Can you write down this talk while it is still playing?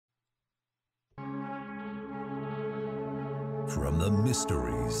From the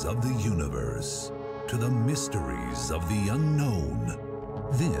mysteries of the universe to the mysteries of the unknown,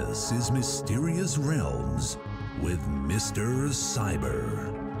 this is Mysterious Realms with Mr.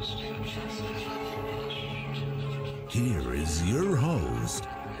 Cyber. Here is your host,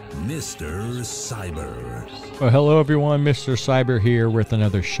 Mr. Cyber. Well, hello everyone, Mr. Cyber here with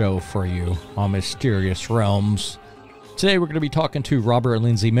another show for you on Mysterious Realms. Today we're going to be talking to Robert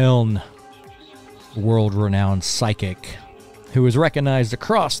Lindsy Milne, world-renowned psychic, who is recognized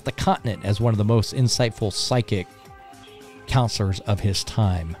across the continent as one of the most insightful psychic counselors of his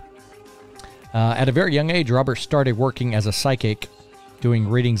time. At a very young age, Robert started working as a psychic, doing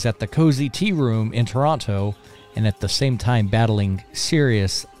readings at the Cosy Tea Room in Toronto, and at the same time battling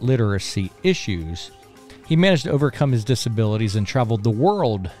serious literacy issues. He managed to overcome his disabilities and traveled the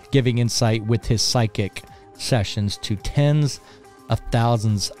world, giving insight with his psychic sessions to tens of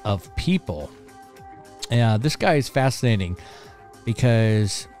thousands of people. This guy is fascinating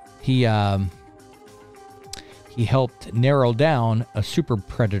because he helped narrow down a super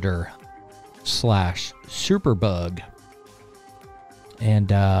predator / superbug, and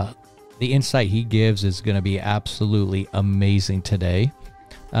the insight he gives is going to be absolutely amazing today.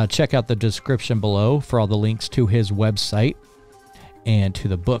 Check out the description below for all the links to his website and to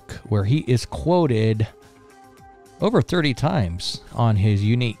the book where he is quoted over 30 times on his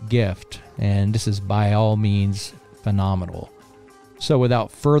unique gift, and this is by all means phenomenal. So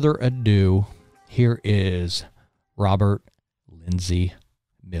without further ado, here is Robert Lindsy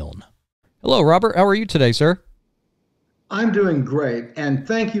Milne. Hello, Robert. How are you today, sir? I'm doing great, and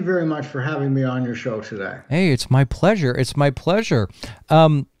thank you very much for having me on your show today. Hey, it's my pleasure. It's my pleasure.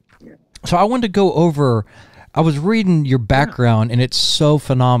 So I wanted to go over, I was reading your background, and it's so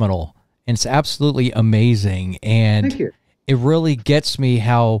phenomenal, and it's absolutely amazing, and thank you. It really gets me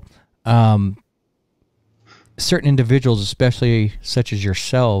how certain individuals, especially such as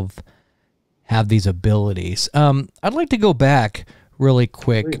yourself, have these abilities. I'd like to go back really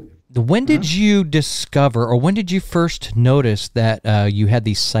quick. When did you discover, or when did you first notice that you had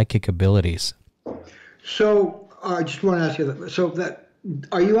these psychic abilities? So I just want to ask you that. So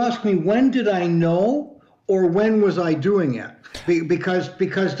are you asking me when did I know, or when was I doing it? Because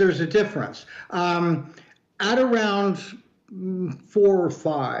there's a difference. At around 4 or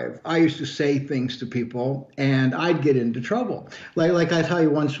 5, I used to say things to people, and I'd get into trouble. Like I tell you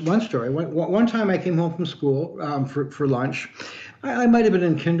one story. One time I came home from school for lunch. I might have been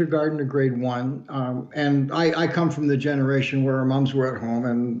in kindergarten or grade 1, and I come from the generation where our moms were at home,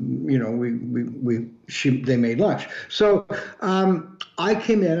 and you know they made lunch. So I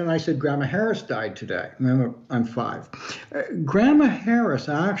came in and I said, "Grandma Harris died today." Remember, I'm 5. Grandma Harris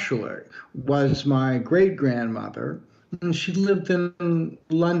actually was my great grandmother. And she lived in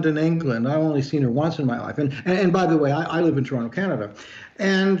London, England. I've only seen her once in my life. And by the way, I live in Toronto, Canada.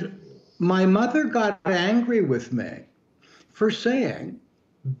 And my mother got angry with me for saying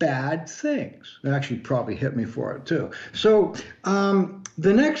bad things. It actually probably hit me for it too. So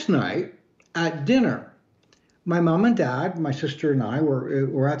the next night at dinner, my mom and dad, my sister and I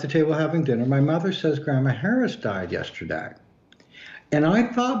were at the table having dinner. My mother says, "Grandma Harris died yesterday." And I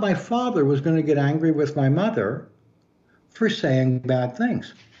thought my father was going to get angry with my mother for saying bad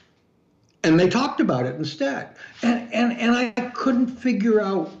things. And they talked about it instead. And I couldn't figure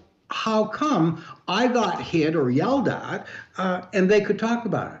out how come I got hit or yelled at, and they could talk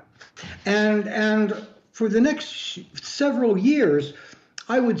about it. And for the next several years,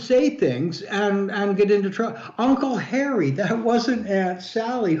 I would say things and get into trouble. Uncle Harry, that wasn't Aunt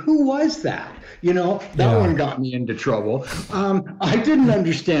Sally. Who was that? You know, that one got me into trouble. I didn't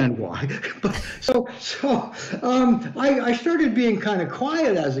understand why. But I started being kind of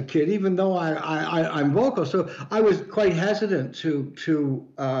quiet as a kid, even though I'm vocal. So I was quite hesitant to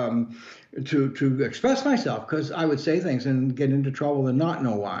express myself, because I would say things and get into trouble and not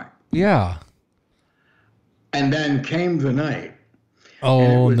know why. Yeah. And then came the night.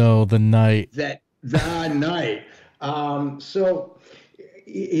 Oh no, the night. The night. So,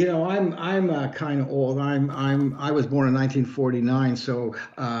 you know, I'm kind of old. I was born in 1949. So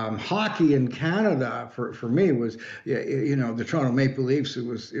hockey in Canada for me was, you know, the Toronto Maple Leafs.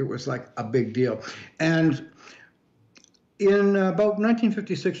 It was like a big deal. And in about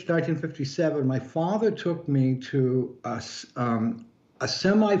 1956 to 1957, my father took me to a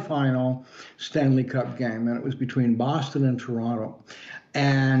semifinal Stanley Cup game, and it was between Boston and Toronto.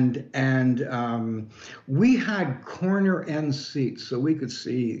 And we had corner end seats, so we could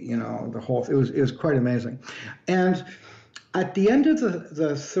see, you know, the whole. It was quite amazing. And at the end of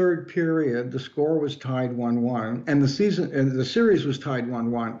the third period, the score was tied 1-1, and the series was tied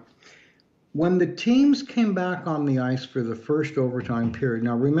 1-1. when the teams came back on the ice for the first overtime period,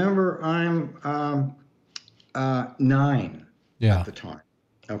 now remember, I'm 9 at the time.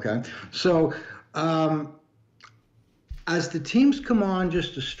 Okay. So as the teams come on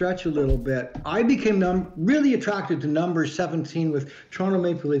just to stretch a little bit, I became really attracted to number 17 with Toronto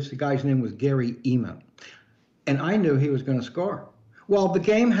Maple Leafs. The guy's name was 𝗟𝗟𝗓𝗓. And I knew he was going to score. Well, the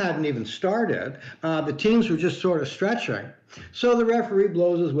game hadn't even started. The teams were just sort of stretching. So the referee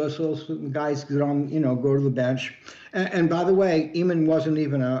blows his whistles, the guys get on, go to the bench. And by the way, Eamon wasn't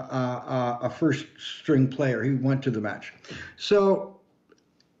even a first string player. He went to the bench. So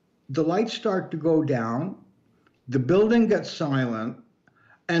the lights start to go down. The building gets silent.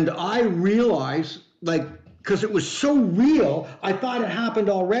 And I realize, because it was so real, I thought it happened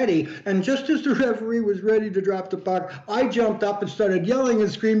already. And just as the referee was ready to drop the puck, I jumped up and started yelling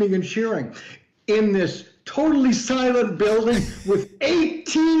and screaming and cheering in this totally silent building with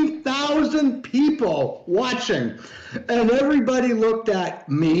 18,000 people watching. And everybody looked at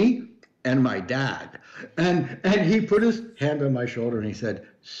me and my dad. And he put his hand on my shoulder and he said,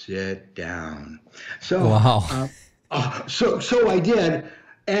 "Sit down." So, wow. So I did.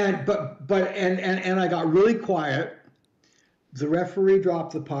 And I got really quiet. The referee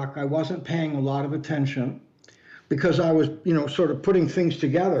dropped the puck. I wasn't paying a lot of attention because I was, sort of putting things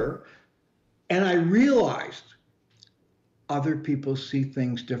together. And I realized other people see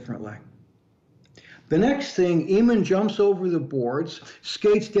things differently. The next thing, Eamon jumps over the boards,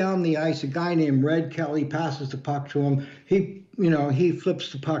 skates down the ice. A guy named Red Kelly passes the puck to him. He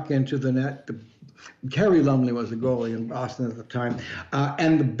flips the puck into the net. Terry Lumley was the goalie in Boston at the time,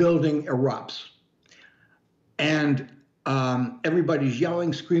 and the building erupts. And everybody's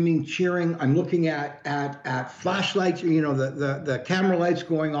yelling, screaming, cheering. I'm looking at flashlights, the camera lights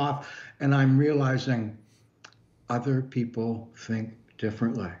going off, and I'm realizing other people think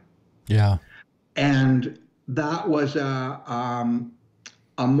differently. Yeah. And that was a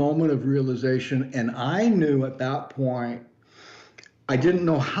moment of realization, and I knew at that point, I didn't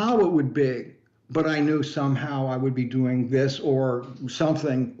know how it would be, but I knew somehow I would be doing this or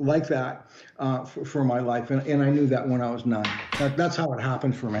something like that for my life. And I knew that when I was 9. That's how it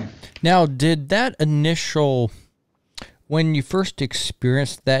happened for me. Now, did that when you first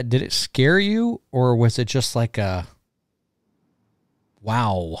experienced that, did it scare you, or was it just like a,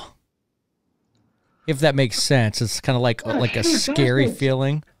 wow? If that makes sense, it's kind of like a scary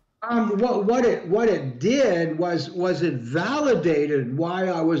feeling. What it did was it validated why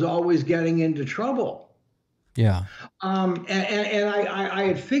I was always getting into trouble. Yeah. And I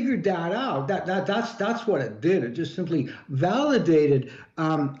had figured that out. That's what it did. It just simply validated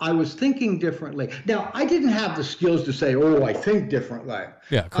I was thinking differently. Now, I didn't have the skills to say, "Oh, I think differently."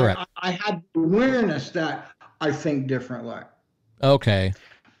 Yeah, correct. I had awareness that I think differently. Okay.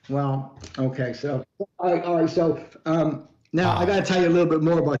 Well, okay. So, all right. So, now I got to tell you a little bit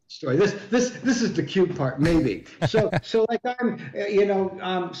more about the story. This is the cute part, maybe. So like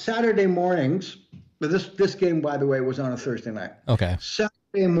I'm, Saturday mornings. But this game, by the way, was on a Thursday night. Okay.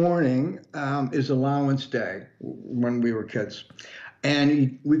 Saturday morning is allowance day when we were kids,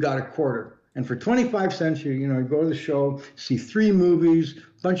 and we got a quarter. And for 25 cents, you go to the show, see 3 movies,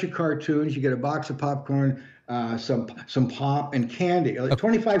 bunch of cartoons. You get a box of popcorn, some pop and candy.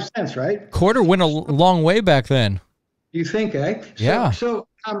 25 cents, right? Quarter went a long way back then. You think, eh? Yeah. So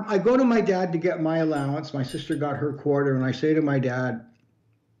I go to my dad to get my allowance. My sister got her quarter, and I say to my dad,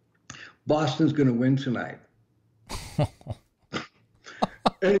 "Boston's going to win tonight."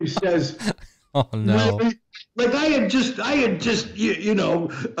 And he says, "Oh no!" Really? Like I had just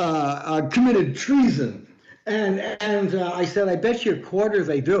committed treason, and I said, "I bet you a quarter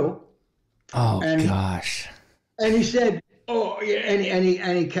they do." Oh gosh! And he said, "Oh,"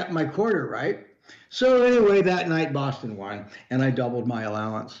 and he kept my quarter, right? So anyway, that night Boston won, and I doubled my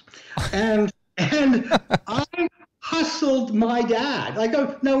allowance, and I hustled my dad.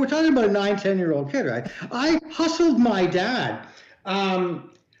 Now we're talking about a 9, 10-year-old kid, right? I hustled my dad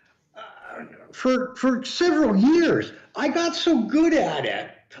for several years. I got so good at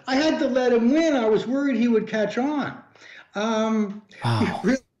it, I had to let him win. I was worried he would catch on. Wow.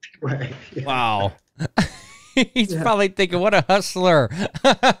 Really, right, yeah. Wow. He's probably thinking, what a hustler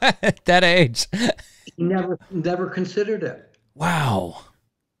at that age. He never considered it. Wow.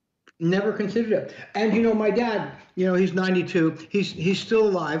 Never considered it. And my dad, he's 92. He's still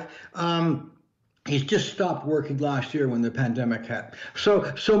alive. He's just stopped working last year when the pandemic hit.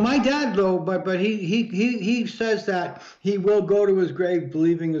 So my dad, though, but he says that he will go to his grave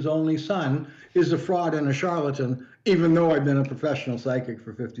believing his only son is a fraud and a charlatan, even though I've been a professional psychic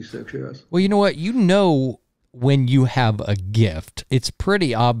for 56 years. Well, you know what? When you have a gift, it's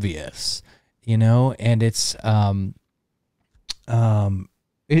pretty obvious. you know, and it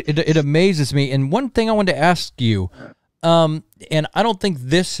amazes me. And one thing I wanted to ask you, and I don't think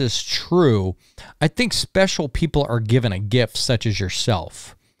this is true. I think special people are given a gift such as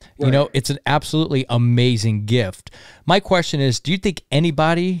yourself. Right. You know, it's an absolutely amazing gift. My question is, do you think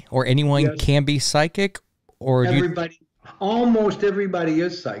anybody or anyone can be psychic? Or almost everybody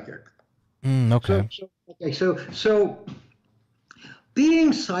is psychic. Okay. So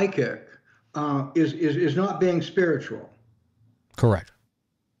being psychic is not being spiritual. Correct.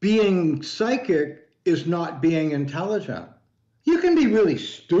 Being psychic is not being intelligent. You can be really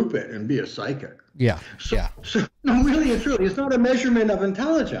stupid and be a psychic. Yeah. So no, really and truly, it's not a measurement of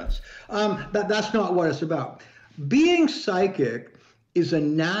intelligence. That's not what it's about. Being psychic is a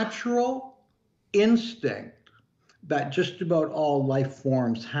natural instinct that just about all life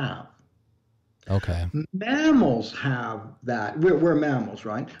forms have. Okay. Mammals have that. We're mammals,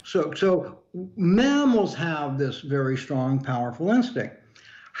 right? So mammals have this very strong, powerful instinct.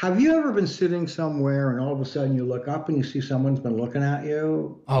 Have you ever been sitting somewhere and all of a sudden you look up and you see someone's been looking at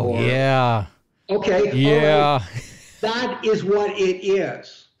you? Oh, yeah. Okay. Yeah. Right. That is what it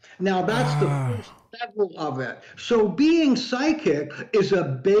is. Now, that's the first level of it. So being psychic is a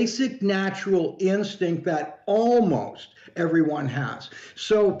basic natural instinct that almost everyone has.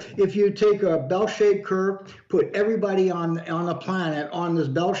 So if you take a bell-shaped curve, put everybody on the planet on this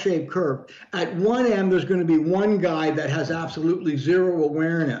bell-shaped curve, at one end there's going to be one guy that has absolutely zero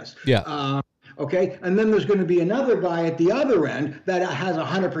awareness. Yeah. Okay, and then there's going to be another guy at the other end that has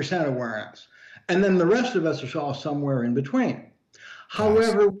 100% awareness, and then the rest of us are all somewhere in between.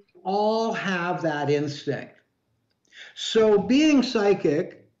 However, we all have that instinct. So being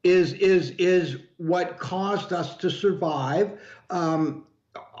psychic is what caused us to survive on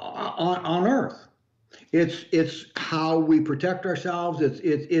Earth. It's how we protect ourselves.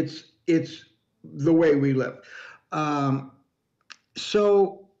 It's the way we live.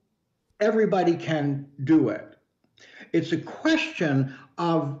 So everybody can do it. It's a question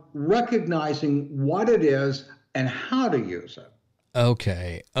of recognizing what it is and how to use it.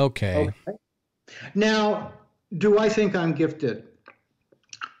 Okay. Now, do I think I'm gifted?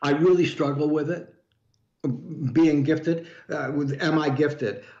 I really struggle with it, being gifted. Am I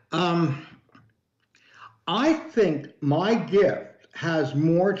gifted? I think my gift has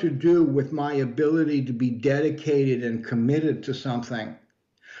more to do with my ability to be dedicated and committed to something,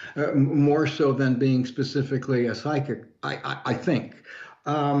 more so than being specifically a psychic, I think.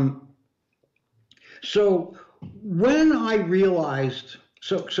 So when I realized,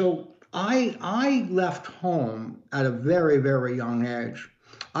 so I left home at a very, very young age.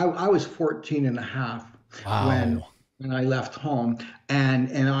 I was 14 and a half when I left home,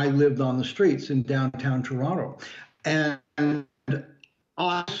 and I lived on the streets in downtown Toronto. And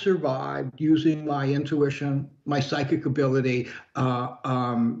I survived using my intuition, my psychic ability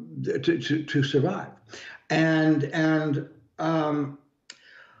to survive.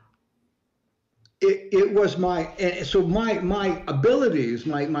 It was my abilities,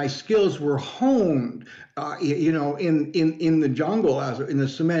 my skills were honed, in the jungle, in the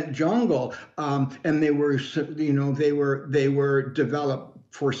cement jungle, and they were developed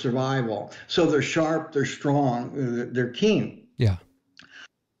for survival. So they're sharp, they're strong, they're keen. Yeah.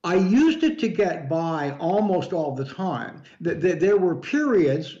 I used it to get by almost all the time. There were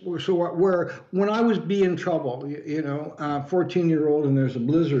periods where when I was be in trouble, 14-year-old and there's a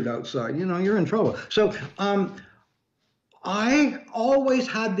blizzard outside, you're in trouble. So I always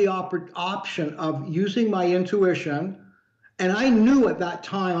had the option of using my intuition, and I knew at that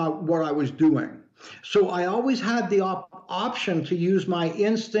time what I was doing. So I always had the option to use my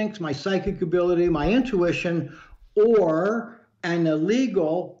instincts, my psychic ability, my intuition, or an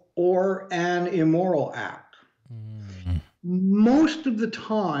illegal or an immoral act. Most of the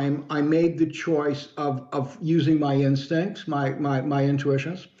time, I made the choice of using my instincts, my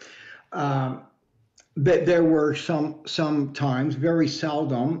intuitions. But there were some times, very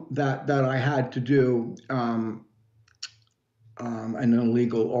seldom, that I had to do an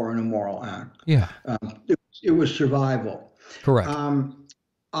illegal or an immoral act. Yeah. It was survival. Correct.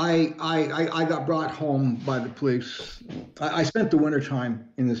 I got brought home by the police. I spent the wintertime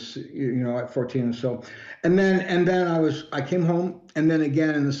in this, at 14 or so. And then I came home, and then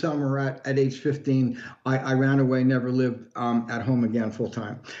again in the summer at age 15, I ran away, never lived at home again full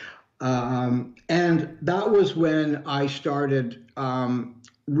time. And that was when I started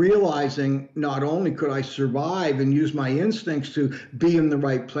realizing not only could I survive and use my instincts to be in the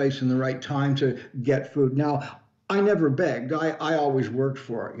right place in the right time to get food. Now, I never begged. I always worked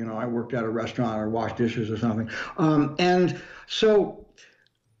for it. I worked at a restaurant or washed dishes or something. And so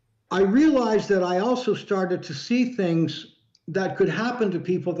I realized that I also started to see things that could happen to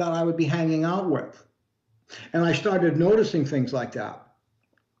people that I would be hanging out with. And I started noticing things like that.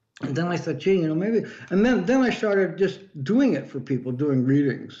 And then I thought, gee, maybe, and then I started just doing it for people, doing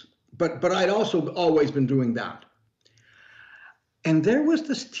readings. But I'd also always been doing that. And there was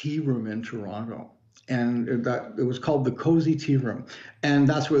this tea room in Toronto, and it was called the Cosy Tea Room, and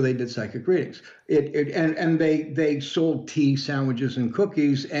that's where they did psychic readings. And they sold tea, sandwiches, and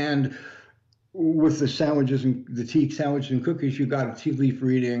cookies, and with the sandwiches and the tea sandwiches and cookies, you got a tea leaf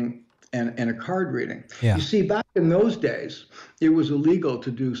reading and a card reading. Yeah. You see, back in those days, it was illegal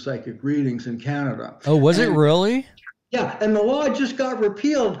to do psychic readings in Canada. Oh, was it really? Yeah, and the law just got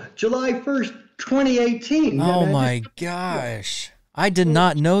repealed July 1st, 2018. Oh my gosh. I did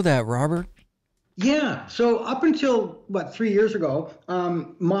not know that, Robert. Yeah. So up until 3 years ago,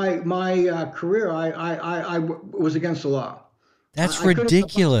 my career, I was against the law. That's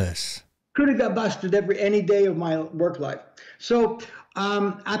ridiculous. Could have got busted any day of my work life. So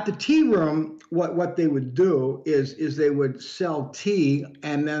at the tea room, what they would do is they would sell tea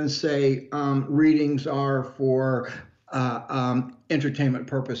and then say readings are for entertainment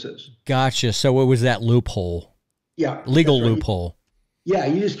purposes. Gotcha. So it was that loophole. Yeah. Legal loophole. Yeah,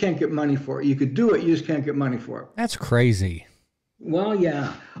 you just can't get money for it. You could do it, you just can't get money for it. That's crazy. Well,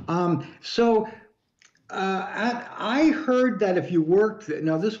 yeah. I heard that if you worked,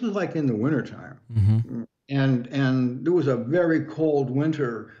 now this was like in the wintertime, and there was a very cold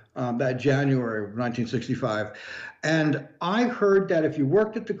winter that January of 1965. And I heard that if you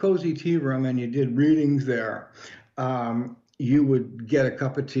worked at the Cosy Tea Room and you did readings there, you would get a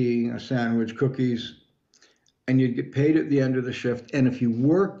cup of tea, a sandwich, cookies, and you'd get paid at the end of the shift. And if you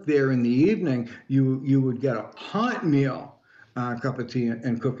worked there in the evening, you would get a hot meal, a cup of tea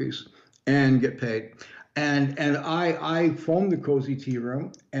and cookies, and get paid. And I phoned the Cosy Tea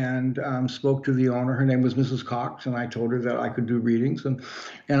Room and spoke to the owner. Her name was Mrs. Cox, and I told her that I could do readings. And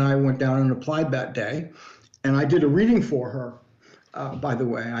I went down and applied that day, and I did a reading for her. By the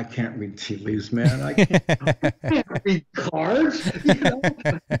way, I can't read tea leaves, man. I can't read cards.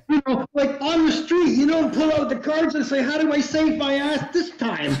 Like on the street, you don't pull out the cards and say, "How do I save my ass this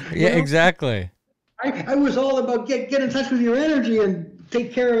time?" Yeah, exactly. I was all about get in touch with your energy and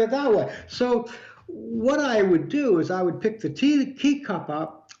take care of it that way. So what I would do is I would pick the tea cup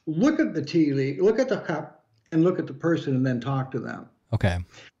up, look at the tea leaf, look at the cup, and look at the person, and then talk to them. Okay.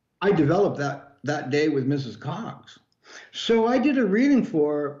 I developed that day with Mrs. Cox. So I did a reading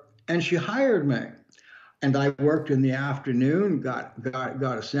for her, and she hired me. And I worked in the afternoon, got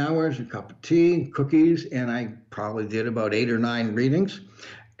a sandwich, a cup of tea, cookies, and I probably did about 8 or 9 readings.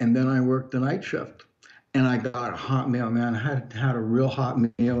 And then I worked the night shift. And I got a hot meal, man. I had a real hot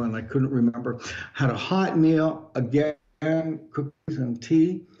meal, and I couldn't remember. Had a hot meal, again, cookies and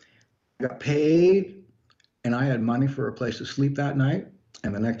tea. Got paid, and I had money for a place to sleep that night.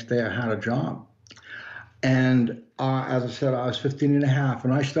 And the next day I had a job. And as I said, I was 15 and a half,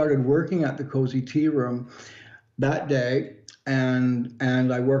 and I started working at the Cosy Tea Room that day, and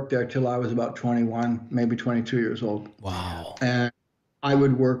I worked there till I was about 21, maybe 22 years old. Wow. And I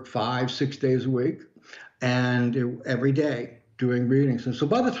would work 5-6 days a week, and every day doing readings. And so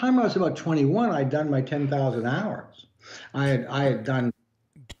by the time I was about 21, I'd done my 10,000 hours. I had done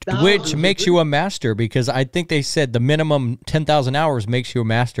which makes you a master, because I think they said the minimum 10,000 hours makes you a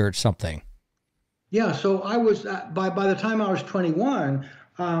master at something. Yeah, so I was by the time I was 21,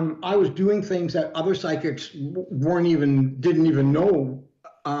 I was doing things that other psychics didn't even know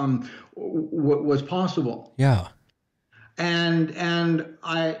what was possible. Yeah, and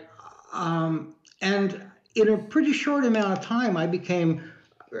I and in a pretty short amount of time, I became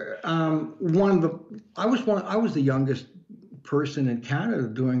I was the youngest person in Canada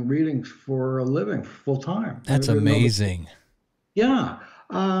doing readings for a living full time. That's amazing. Yeah,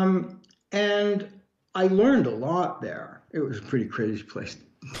 and I learned a lot there. It was a pretty crazy place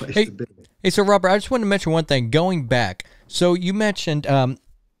to be. Hey, so Robert, I just wanted to mention one thing. Going back, so you mentioned,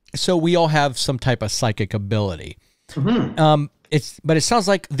 so we all have some type of psychic ability. Mm-hmm. But it sounds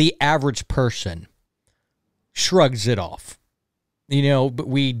like the average person shrugs it off. But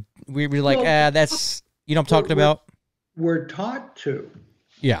we're like, that's, what I'm talking about? We're taught to.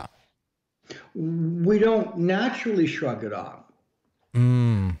 Yeah. We don't naturally shrug it off.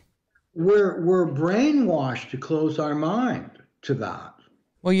 Mm. We're brainwashed to close our mind to that.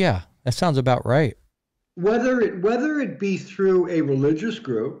 Well, yeah, that sounds about right. Whether it be through a religious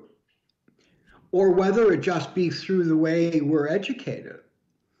group, or whether it just be through the way we're educated,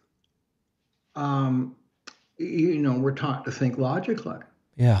 we're taught to think logically.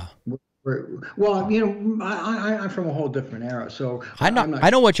 Yeah. Well, I'm from a whole different era, so I know, I'm not. I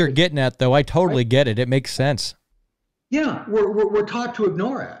know what you're getting at, though. I totally get it. It makes sense. Yeah, we're taught to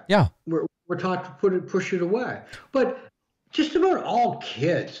ignore it. Yeah. We're taught to push it away. But just about all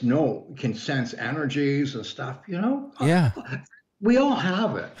kids can sense energies and stuff. Yeah. We all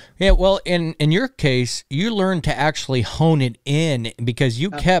have it. Yeah. Well, in your case, you learned to actually hone it in because you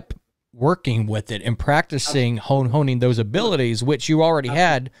kept working with it and practicing honing those abilities, which you already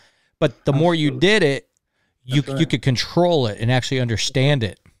had. But the more you did it, you could control it and actually understand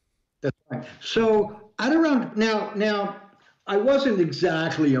it. That's right. So at around now, I wasn't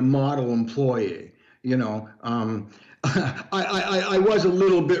exactly a model employee. I was a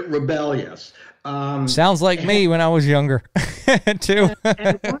little bit rebellious. Sounds like me when I was younger, too.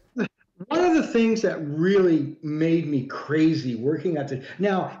 And one of the things that really made me crazy working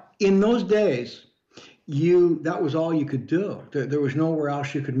now in those days, that was all you could do. There was nowhere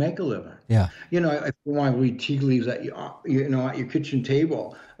else you could make a living. Yeah. If you want to read tea leaves at at your kitchen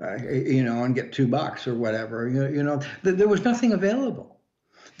table, and get $2 or whatever, there was nothing available.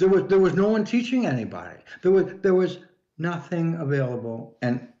 There was no one teaching anybody. There was nothing available,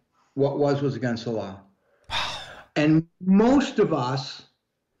 and what was against the law. And most of us,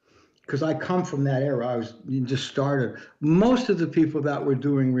 because I come from that era, I was just started. Most of the people that were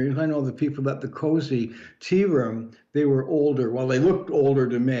doing readings, I know the people at the Cosy Tea Room, they were older. Well, they looked older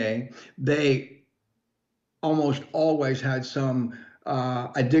to me. They almost always had some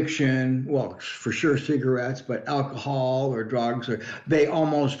addiction, well, for sure cigarettes, but alcohol or drugs, or they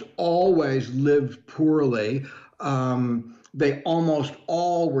almost always lived poorly. They almost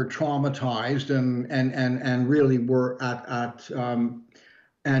all were traumatized and really were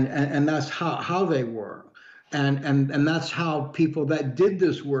and that's how they were. And that's how people that did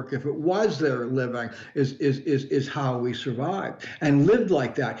this work, if it was their living, is how we survived and lived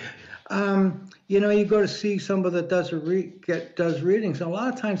like that. You go to see somebody that does readings. A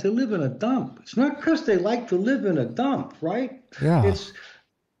lot of times they live in a dump. It's not because they like to live in a dump, right? Yeah.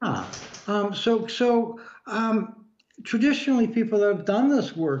 Traditionally, people that have done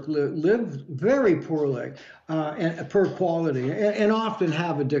this work live very poorly and poor quality, and often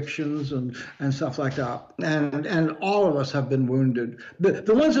have addictions and stuff like that. And all of us have been wounded.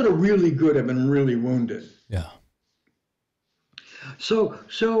 The ones that are really good have been really wounded. Yeah. So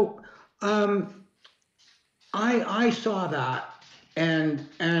I saw that, and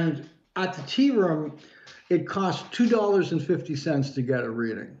at the tea room, it cost $2.50 to get a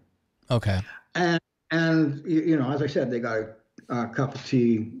reading. Okay. And as I said, they got a cup of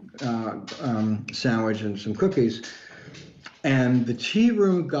tea, sandwich, and some cookies. And the tea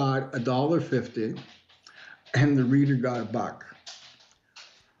room got $1.50, and the reader got $1.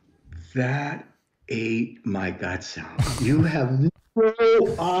 That ate my guts out. You have no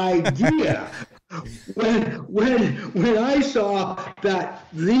idea. When I saw that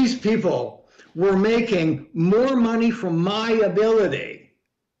these people were making more money from my ability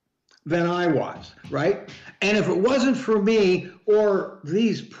than I was, right? And if it wasn't for me or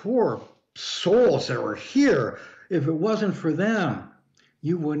these poor souls that were here, if it wasn't for them,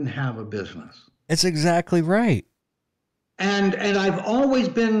 you wouldn't have a business. It's exactly right. And I've always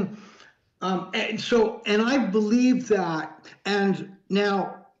been, and I believe that. And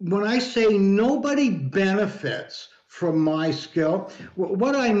now, when I say nobody benefits from my skill,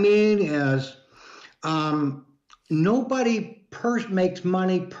 what I mean is nobody makes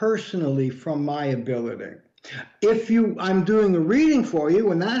money personally from my ability. If I'm doing a reading for you,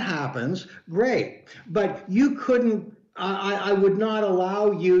 when that happens, great. But you couldn't, I would not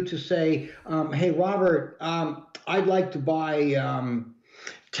allow you to say, hey, Robert, I'd like to buy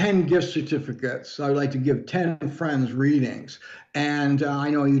 10 gift certificates. I'd like to give 10 friends readings. And I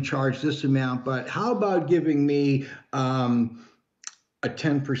know you charge this amount, but how about giving me a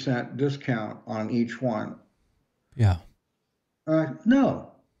 10% discount on each one? Yeah.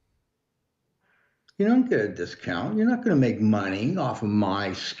 No. You don't get a discount. You're not going to make money off of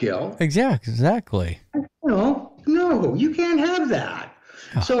my skill. Exactly. No, you can't have that.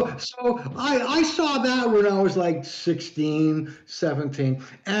 So I saw that when I was like 16, 17,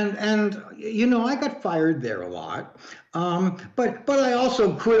 and I got fired there a lot, but I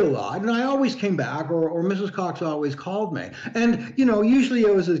also quit a lot, and I always came back, or Mrs. Cox always called me, and usually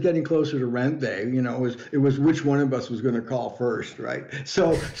it was getting closer to rent day, it was which one of us was going to call first, right?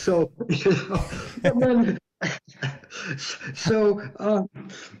 So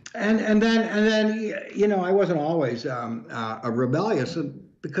and then. And then I wasn't always a rebellious,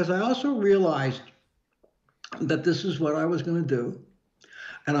 because I also realized that this is what I was going to do,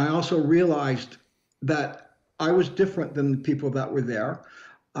 and I also realized that I was different than the people that were there.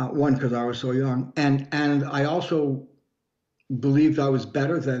 One, because I was so young, and I also believed I was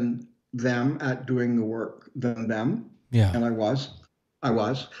better than them at doing the work than them, Yeah. and I was,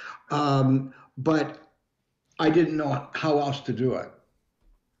 but I didn't know how else to do it.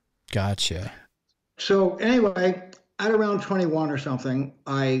 Gotcha. So anyway, at around 21 or something,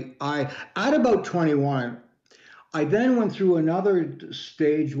 at about 21, I then went through another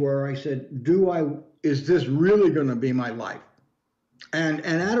stage where I said, is this really going to be my life? And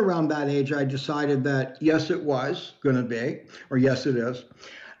at around that age, I decided that yes, it was going to be, or yes, it is.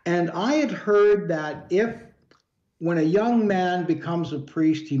 And I had heard that when a young man becomes a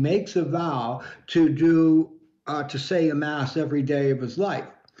priest, he makes a vow to say a mass every day of his life.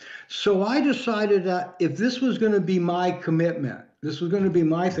 So I decided that if this was going to be my commitment, this was going to be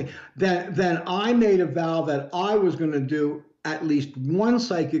my thing, then I made a vow that I was going to do at least one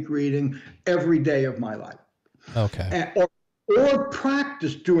psychic reading every day of my life. Okay. Or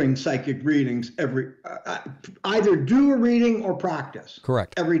practice doing psychic readings either do a reading or practice.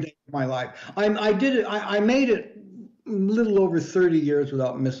 Correct. Every day of my life. I did it. I made it a little over 30 years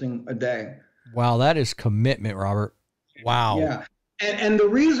without missing a day. Wow, that is commitment, Robert. Wow. Yeah. And the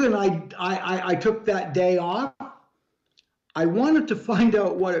reason I took that day off, I wanted to find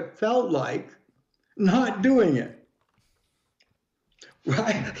out what it felt like not doing it.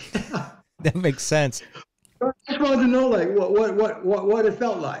 Right? That makes sense. I just wanted to know, like, what it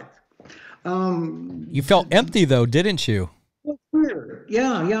felt like. You felt empty, though, didn't you? Weird.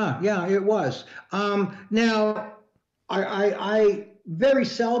 Yeah, it was. Now, I very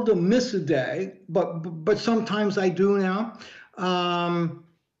seldom miss a day, but sometimes I do now.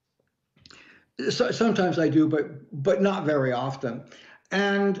 Sometimes I do, but not very often.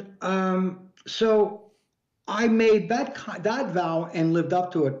 And so I made that vow and lived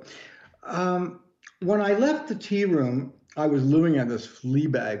up to it. When I left the tea room, I was living at this flea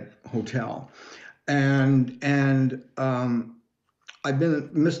bag hotel, and I've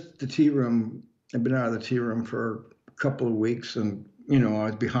missed the tea room. I've been out of the tea room for a couple of weeks, and I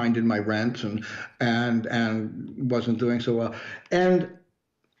was behind in my rent and wasn't doing so well. And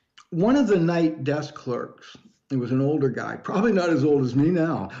one of the night desk clerks, it was an older guy, probably not as old as me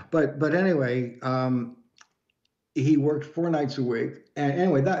now, but anyway, he worked 4 nights a week, and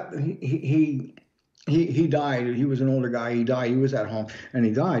anyway, that he died. He was an older guy. He died. He was at home, and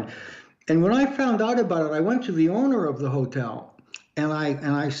he died. And when I found out about it, I went to the owner of the hotel, and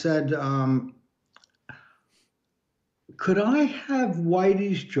I said, could I have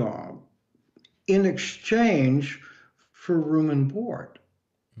Whitey's job in exchange for room and board?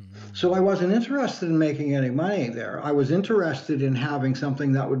 So I wasn't interested in making any money there. I was interested in having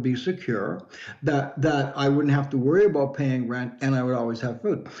something that would be secure, that I wouldn't have to worry about paying rent, and I would always have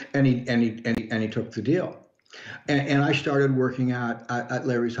food. And he took the deal. And I started working at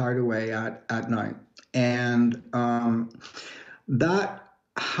Larry's Hideaway at night, and that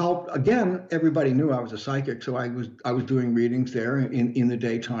helped. Again, everybody knew I was a psychic, so I was doing readings there in the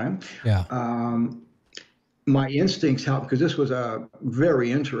daytime. Yeah. My instincts helped, because this was a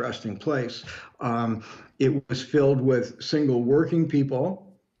very interesting place. It was filled with single working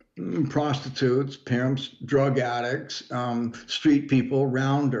people, prostitutes, pimps, drug addicts, street people,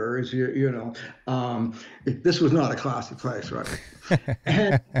 rounders. This was not a classy place, right?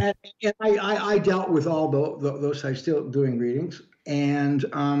 and I dealt with all those. I still doing readings, and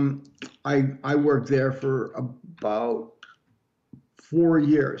I worked there for about 4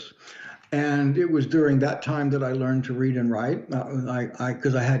 years. And it was during that time that I learned to read and write.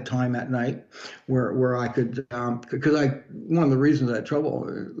 Because I had time at night where I could, because one of the reasons I had trouble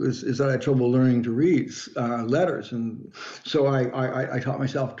is that I had trouble learning to read letters, and so I taught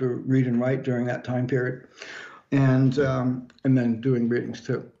myself to read and write during that time period, and then doing readings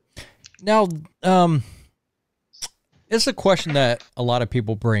too. Now, it's a question that a lot of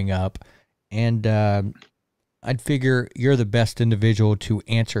people bring up, and I'd figure you're the best individual to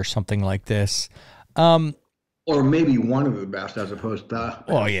answer something like this. Or maybe one of the best, as opposed to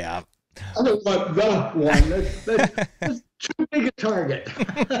Oh, yeah. I don't want the one. That's too big a target.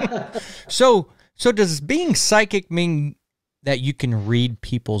 So does being psychic mean that you can read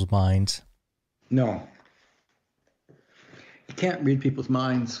people's minds? No. You can't read people's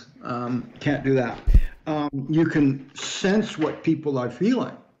minds. Can't do that. You can sense what people are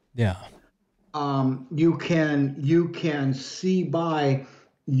feeling. Yeah. You can see by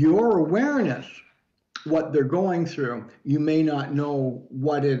your awareness what they're going through. You may not know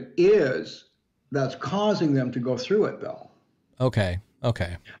what it is that's causing them to go through it, though. Okay.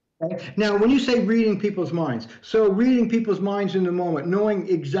 Now, when you say reading people's minds, so reading people's minds in the moment, knowing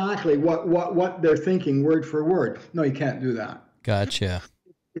exactly what they're thinking word for word. No, you can't do that. Gotcha.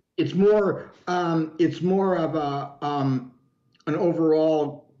 it's more of an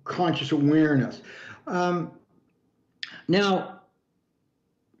overall conscious awareness. Now,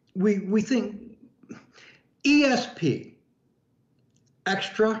 we think ESP,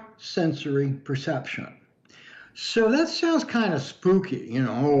 extrasensory perception. So that sounds kind of spooky,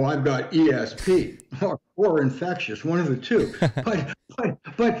 oh, I've got ESP or infectious, one of the two. But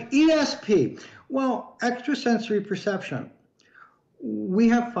ESP, well, extrasensory perception. We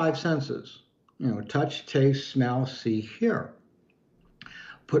have 5 senses, touch, taste, smell, see, hear.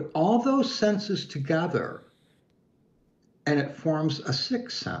 Put all those senses together and it forms a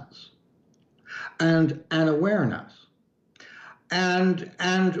 6th sense and an awareness.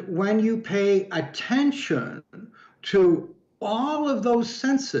 And when you pay attention to all of those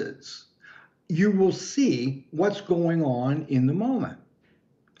senses, you will see what's going on in the moment.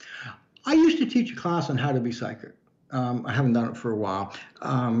 I used to teach a class on how to be psychic. I haven't done it for a while.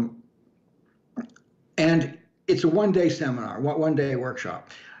 And it's a one-day seminar, one-day workshop.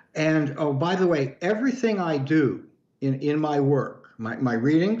 And oh, by the way, everything I do in my work, my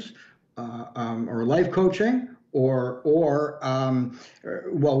readings, or life coaching, or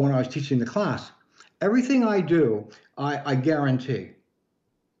when I was teaching the class, everything I do, I guarantee.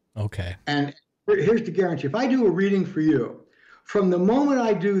 Okay. And here's the guarantee. If I do a reading for you, from the moment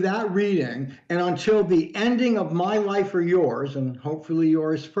I do that reading and until the ending of my life or yours, and hopefully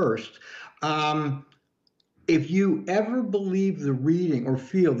yours first, if you ever believe the reading or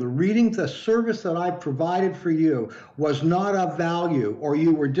feel the reading, the service that I provided for you was not of value, or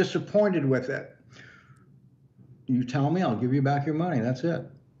you were disappointed with it, you tell me, I'll give you back your money. That's it.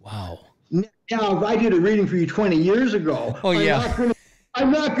 Wow. Now, if I did a reading for you 20 years ago, oh, yeah. I'm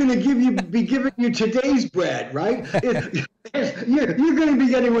not going to be giving you today's bread, right? You're going to be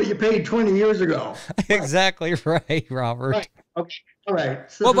getting what you paid 20 years ago. Exactly right, Robert. Right. Okay. All right.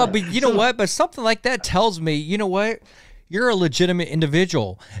 So, well, but you know what? But something like that tells me, you know what? You're a legitimate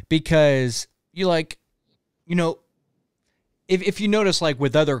individual, because if you notice, like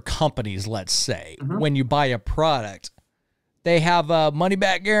with other companies, let's say, when you buy a product, they have a money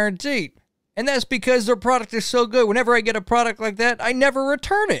back guarantee. And that's because their product is so good. Whenever I get a product like that, I never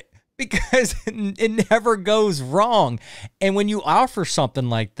return it because it never goes wrong. And when you offer something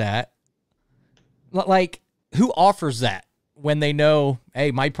like that, like, who offers that when they know,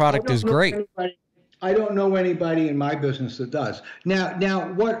 hey, my product is great? I don't know anybody in my business that does.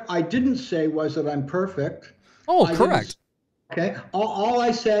 Now, what I didn't say was that I'm perfect. Oh, correct. Okay. All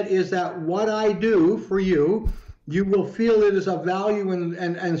I said is that what I do for you, you will feel it is of value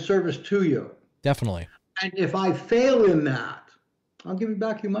and service to you. Definitely. And if I fail in that, I'll give you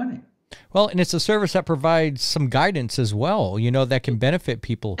back your money. Well, and it's a service that provides some guidance as well, that can benefit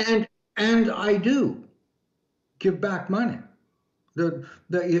people. And I do give back money. And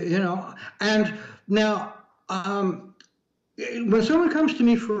now, when someone comes to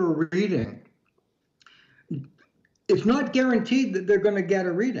me for a reading, it's not guaranteed that they're going to get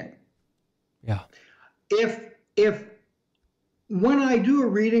a reading. Yeah. If when I do a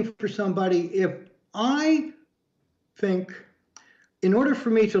reading for somebody, if I think in order for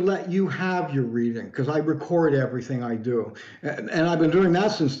me to let you have your reading, because I record everything I do, and I've been doing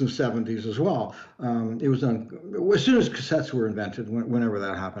that since the 70s as well. It was done as soon as cassettes were invented, whenever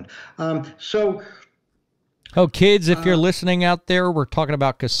that happened. Oh, kids, if you're listening out there, we're talking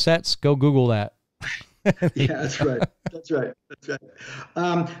about cassettes. Go Google that. Yeah, that's right. That's right.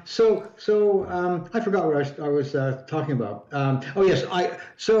 So I forgot what I was talking about. Oh yes,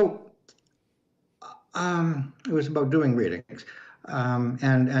 it was about doing readings,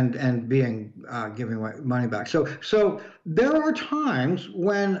 and being giving money back. So there are times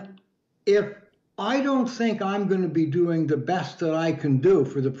when, if I don't think I'm going to be doing the best that I can do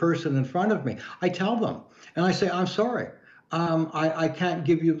for the person in front of me, I tell them and I say, I'm sorry. I can't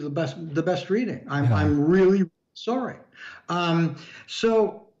give you the best reading. I'm really sorry.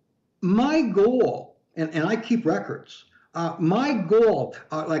 So my goal, and I keep records. My goal,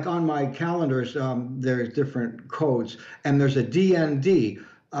 like on my calendars, there's different codes, and there's a DND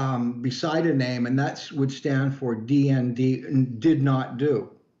beside a name, and that would stand for DND, did not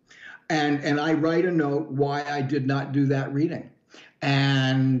do. And I write a note why I did not do that reading,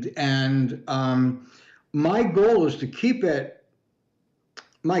 and my goal is to keep it.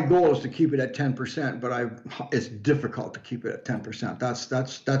 My goal is to keep it at 10%, but it's difficult to keep it at 10%.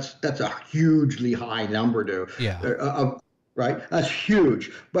 That's a hugely high number to. Yeah. Right. That's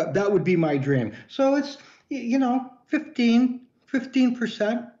huge, but that would be my dream. So it's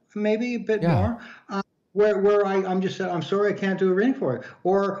 15%, maybe a bit more. Where I'm just said, I'm sorry, I can't do a reading for it.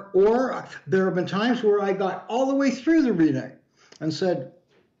 Or there have been times where I got all the way through the reading and said,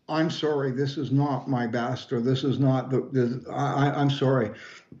 I'm sorry, this is not my best, or this is not I'm sorry.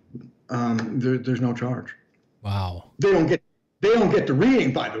 There's no charge. Wow. They don't get the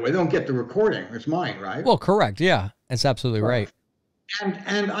reading, by the way. They don't get the recording. It's mine, right? Well, correct. Yeah, that's absolutely right.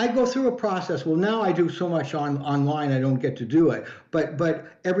 And I go through a process. Well, now I do so much online, I don't get to do it. But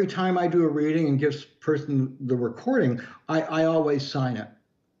every time I do a reading and give person the recording, I always sign it.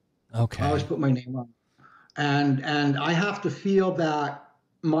 Okay. I always put my name on. And I have to feel that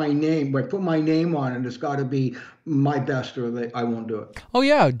my name, when I put my name on it, it's got to be my best, or I won't do it. Oh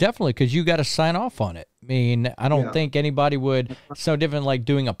yeah, definitely, because you got to sign off on it. I mean, I don't think anybody would. It's no different like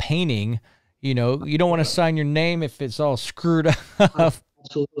doing a painting. You know, you don't want to sign your name if it's all screwed up.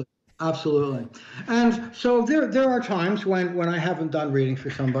 Absolutely. And so there are times when I haven't done readings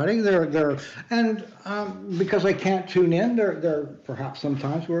for somebody. And because I can't tune in, there perhaps some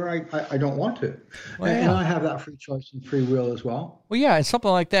times where I don't want to. Well, and I have that free choice and free will as well. Well, yeah, and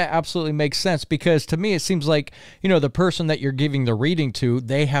something like that absolutely makes sense, because to me it seems like, you know, the person that you're giving the reading to,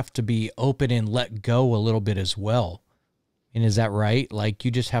 they have to be open and let go a little bit as well. And is that right? Like,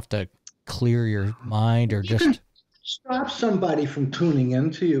 you just have to clear your mind, or just stop somebody from tuning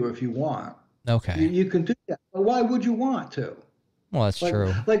into you if you want. Okay. You can do that. But why would you want to? Well, that's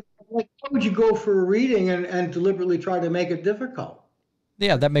true. Like, why would you go for a reading and deliberately try to make it difficult?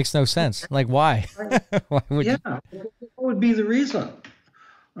 Yeah, that makes no sense. Like, why? Why would you? What would be the reason?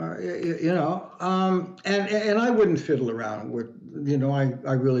 You know, and I wouldn't fiddle around with, you know,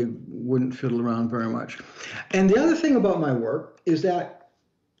 I really wouldn't fiddle around very much. And the other thing about my work is that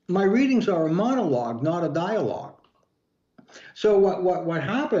my readings are a monologue, not a dialogue. So what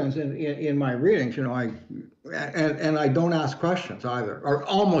happens in my readings, you know, I don't ask questions either, or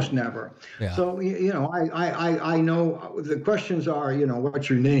almost never. Yeah. So, you know, I know the questions are, you know, what's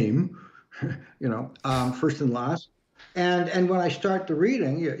your name, you know, first and last. And when I start the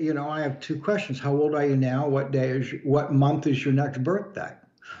reading, you know, I have two questions. How old are you now? What month is your next birthday?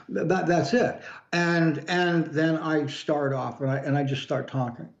 That's it. And then I start off and I just start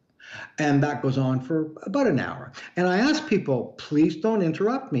talking. And that goes on for about an hour. And I ask people, please don't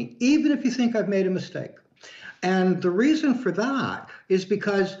interrupt me, even if you think I've made a mistake. And the reason for that is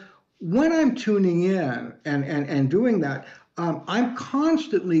because when I'm tuning in and doing that, I'm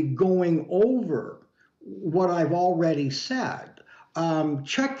constantly going over what I've already said,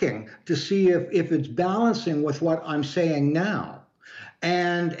 checking to see if it's balancing with what I'm saying now.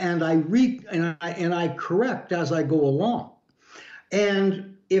 And I correct as I go along. And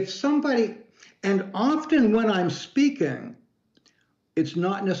if somebody, and often when I'm speaking, it's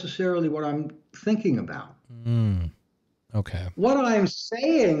not necessarily what I'm thinking about. Okay. What I'm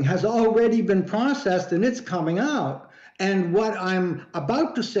saying has already been processed and it's coming out. And what I'm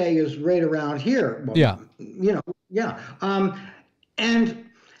about to say is right around here. Well, yeah. You know, yeah. And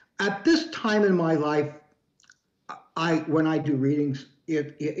at this time in my life, when I do readings,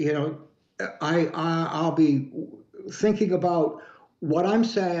 you know, I'll be thinking about what I'm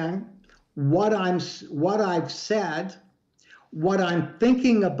saying, what I've said, what I'm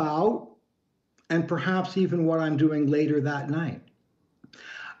thinking about, and perhaps even what I'm doing later that night.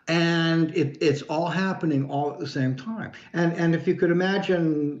 And it's all happening all at the same time. And if you could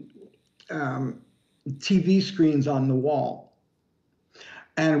imagine TV screens on the wall,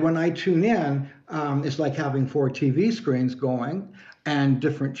 and when I tune in, it's like having 4 TV screens going and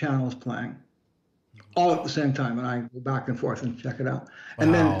different channels playing, all at the same time, and I go back and forth and check it out.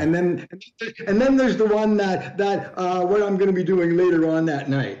 And Wow. then there's the one that what I'm going to be doing later on that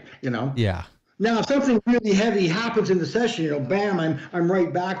night. You know. Yeah. Now, if something really heavy happens in the session, you know, bam, I'm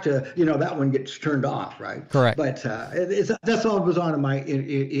right back to, you know, that one gets turned off, right? Correct. But that's all goes on in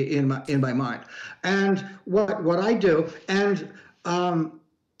my mind. And what I do, and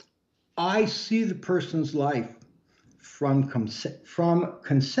I see the person's life from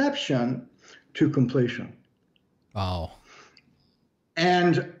conception to completion. Wow.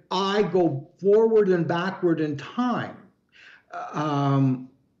 And I go forward and backward in time.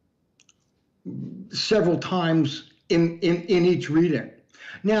 Several times in each reading.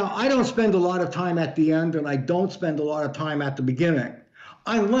 Now, I don't spend a lot of time at the end, and I don't spend a lot of time at the beginning,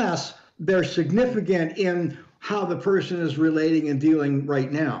 unless they're significant in how the person is relating and dealing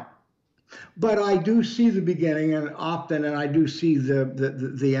right now. But I do see the beginning and I do see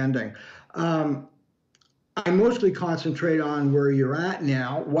the ending. I mostly concentrate on where you're at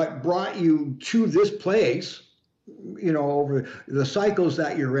now, what brought you to this place, you know, over the cycles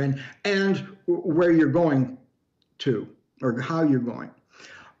that you're in, and where you're going to, or how you're going.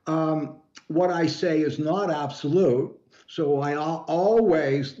 What I say is not absolute, so I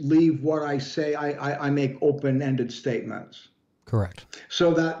always leave what I say, I make open-ended statements. Correct.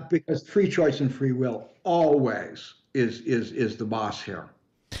 So that, because free choice and free will always is the boss here.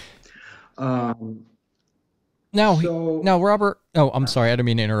 Now, Robert. Oh, I'm sorry. I didn't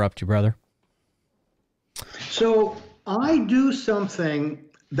mean to interrupt you, brother. So I do something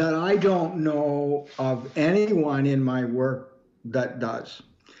that I don't know of anyone in my work that does.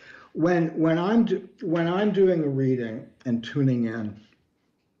 When I'm doing a reading and tuning in,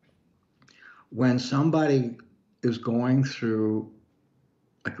 when somebody is going through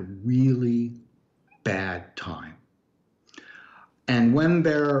like a really bad time, and when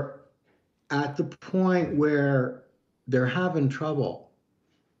they're at the point where they're having trouble,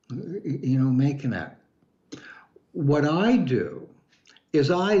 making it, what I do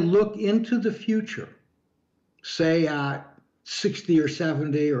is I look into the future, say at 60 or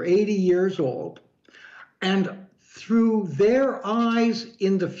 70 or 80 years old, and through their eyes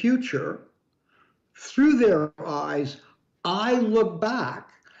in the future, through their eyes, I look back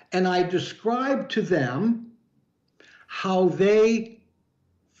and I describe to them how they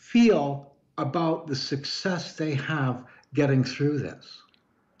feel about the success they have getting through this.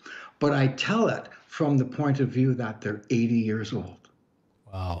 But I tell it from the point of view that they're 80 years old.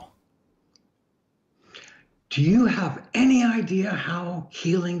 Wow. Do you have any idea how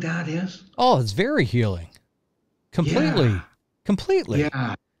healing that is? Oh, it's very healing. Completely. Yeah. Completely.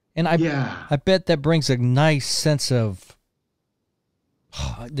 Yeah. And I bet that brings a nice sense of,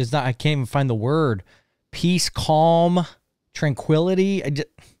 I can't even find the word, peace, calm, tranquility.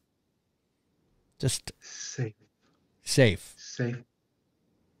 Just safe.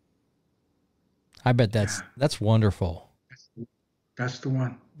 I bet that's wonderful. That's the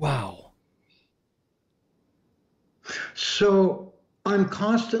one. Wow. So I'm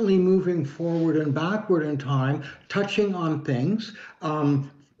constantly moving forward and backward in time, touching on things,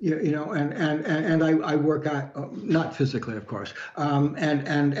 and I work at, not physically, of course,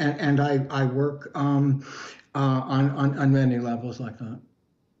 and I work on many levels like that.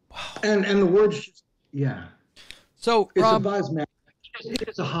 Wow. And the words, yeah. So it's Rob, a buzz, man.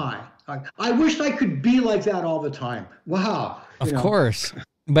 It's a high. I wish I could be like that all the time. Wow. Of course.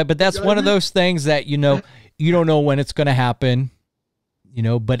 But that's one of those things that, you don't know when it's going to happen,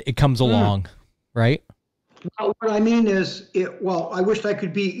 but it comes along, right? Well, what I mean is, I wish I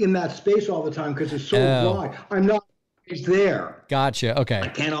could be in that space all the time because it's so broad. I'm not always there. Gotcha. Okay. I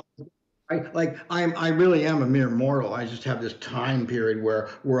can't always, I really am a mere mortal. I just have this time period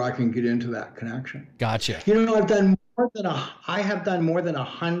where I can get into that connection. Gotcha. I have done more than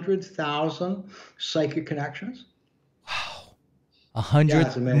 100,000 psychic connections. Wow.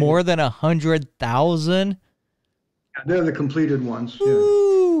 100, more than 100,000? They're the completed ones.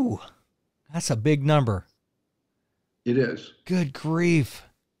 Ooh, yeah. That's a big number. It is. Good grief.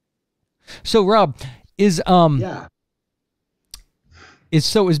 So Rob, is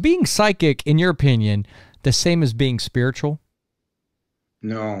being psychic, in your opinion, the same as being spiritual?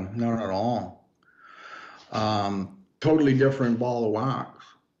 No, not at all. Totally different ball of wax.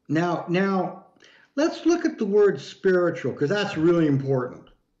 Now, let's look at the word spiritual, because that's really important.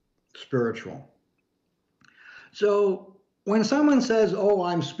 Spiritual. So when someone says, "Oh,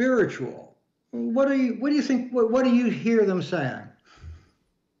 I'm spiritual," what do you think? What do you hear them saying?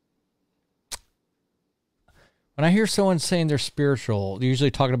 When I hear someone saying they're spiritual, they're usually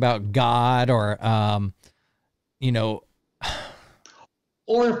talking about God or,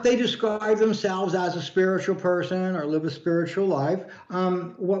 or if they describe themselves as a spiritual person or live a spiritual life,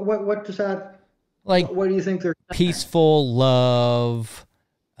 what does that, like? What do you think they're saying? Peaceful, love,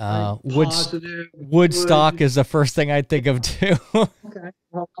 positive. Woodstock is the first thing I think of too. Okay,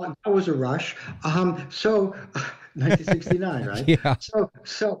 well, that was a rush. So 1969, right? Yeah.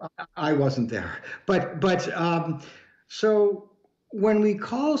 So I wasn't there, but so when we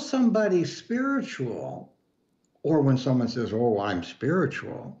call somebody spiritual, or when someone says, "Oh, I'm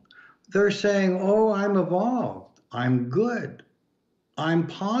spiritual," they're saying, "Oh, I'm evolved. I'm good. I'm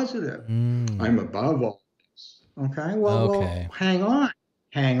positive. I'm above all this." Okay. Well,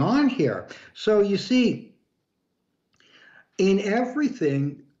 hang on here. So you see, in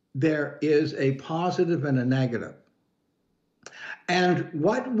everything, there is a positive and a negative. And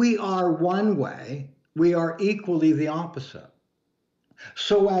what we are one way, we are equally the opposite.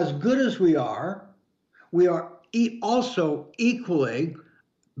 So as good as we are also equally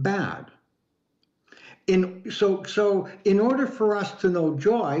bad. So in order for us to know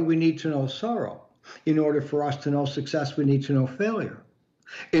joy, we need to know sorrow. In order for us to know success, we need to know failure.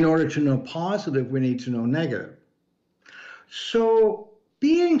 In order to know positive, we need to know negative. So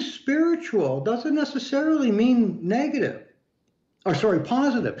being spiritual doesn't necessarily mean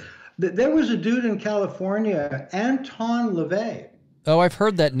positive. There was a dude in California, Anton LaVey. Oh, I've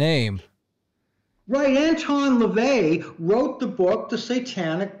heard that name. Right, Anton LaVey wrote the book, The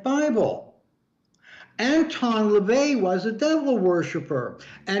Satanic Bible. Anton LaVey was a devil worshiper,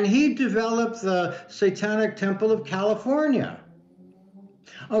 and he developed the Satanic Temple of California.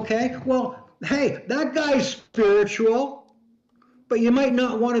 Okay, well, hey, that guy's spiritual, but you might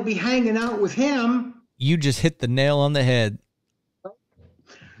not want to be hanging out with him. You just hit the nail on the head.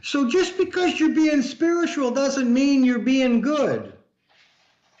 So just because you're being spiritual doesn't mean you're being good.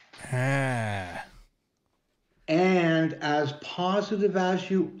 Ah. And as positive as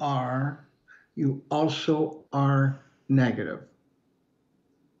you also are negative.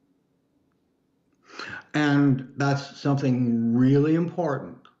 And that's something really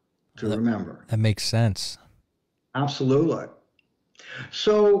important to remember. That makes sense. Absolutely.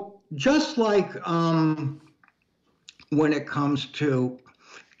 So just like when it comes to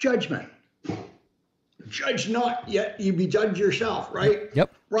judgment, judge not, yet you be judged yourself, right?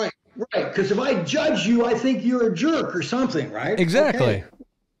 Yep. Right. Because if I judge you, I think you're a jerk or something, right? Exactly. Okay.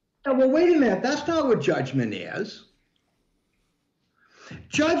 Now, well, wait a minute. That's not what judgment is.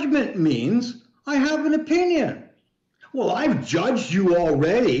 Judgment means I have an opinion. Well, I've judged you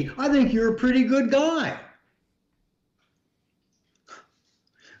already. I think you're a pretty good guy.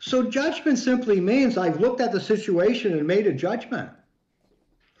 So judgment simply means I've looked at the situation and made a judgment.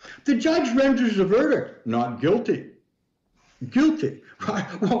 The judge renders a verdict, not guilty. Guilty.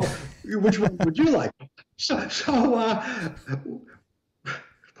 Right? Well, which one would you like? So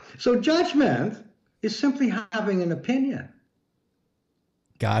judgment is simply having an opinion.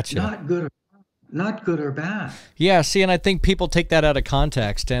 Gotcha. Not good or bad. Yeah, see, and I think people take that out of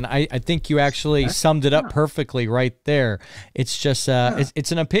context, and I think you actually summed it up perfectly right there. It's just,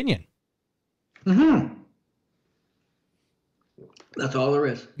 it's an opinion. Mm-hmm. That's all there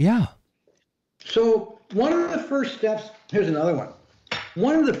is. Yeah. So one of the first steps, here's another one.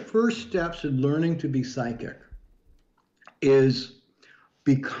 One of the first steps in learning to be psychic is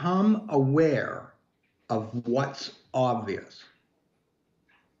become aware of what's obvious.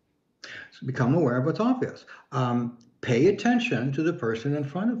 So become aware of what's obvious. Pay attention to the person in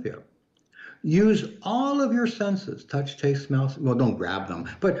front of you. Use all of your senses: touch, taste, smell. Well, don't grab them,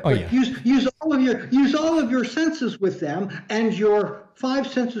 but use all of your senses with them, and your 5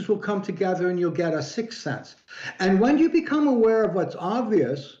 senses will come together, and you'll get a 6th sense. And when you become aware of what's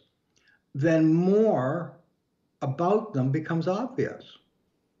obvious, then more about them becomes obvious.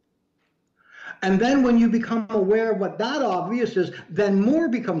 And then when you become aware of what that obvious is, then more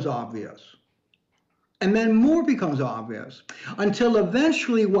becomes obvious. And then more becomes obvious, until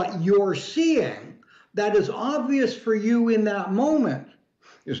eventually what you're seeing that is obvious for you in that moment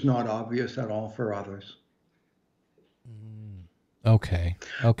is not obvious at all for others. Okay.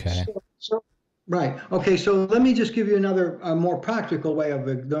 Right. Okay, so let me just give you another more practical way of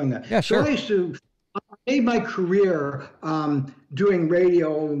doing that. Yeah, sure. So I made my career doing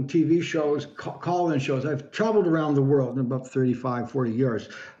radio and TV shows, call-in shows. I've traveled around the world in about 35, 40 years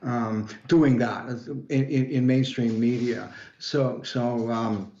doing that in mainstream media. So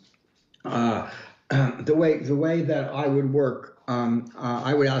the way that I would work,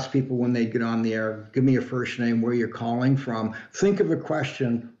 I would ask people when they get on the air, give me your first name, where you're calling from, think of a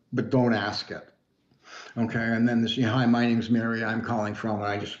question, but don't ask it. Okay, and then this, hi, my name's Mary, I'm calling from, and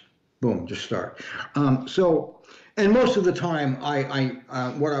I just, boom, just start. And most of the time,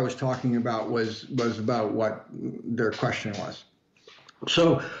 what I was talking about was about what their question was.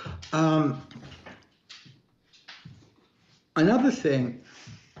 So another thing,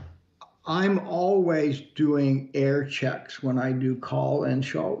 I'm always doing air checks when I do call-in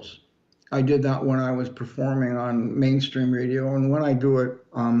shows. I did that when I was performing on mainstream radio, and when I do it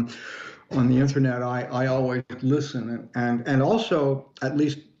on the internet, I always listen, and also at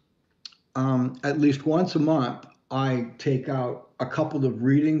least once a month, I take out a couple of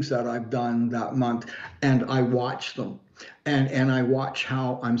readings that I've done that month, and I watch them. And I watch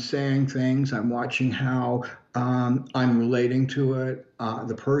how I'm saying things. I'm watching how I'm relating to it,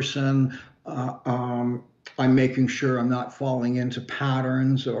 the person. I'm making sure I'm not falling into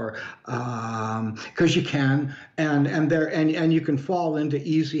patterns, or because you can, and you can fall into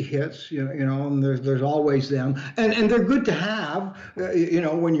easy hits, and there's always them, and they're good to have,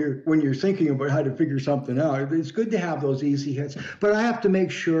 when you're thinking about how to figure something out. It's good to have those easy hits, but I have to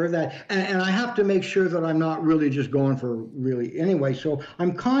make sure that, and I have to make sure that I'm not really just going for really anyway. So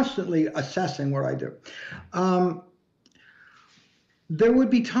I'm constantly assessing what I do. There would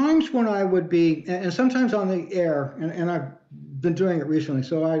be times when I would be, and sometimes on the air, and I've been doing it recently.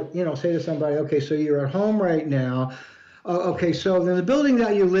 So I, say to somebody, okay, so you're at home right now. Okay, so in the building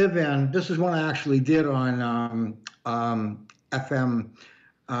that you live in, this is one I actually did on FM,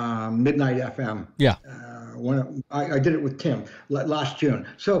 Midnight FM. Yeah. When I did it with Tim last June.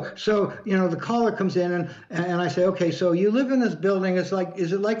 So the caller comes in and I say, okay, so you live in this building. Is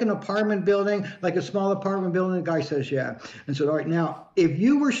it like an apartment building, like a small apartment building? The guy says, yeah. And so, all right, now, if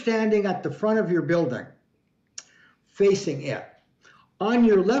you were standing at the front of your building, facing it, on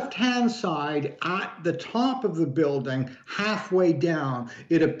your left-hand side, at the top of the building, halfway down,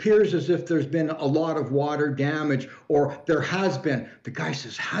 it appears as if there's been a lot of water damage, or there has been. The guy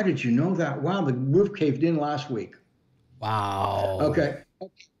says, how did you know that? Wow, the roof caved in last week. Wow. Okay.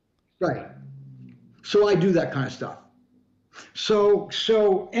 Right. So I do that kind of stuff.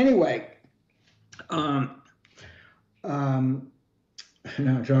 So anyway, now I'm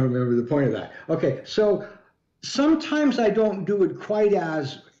trying to remember the point of that. Okay, so sometimes I don't do it quite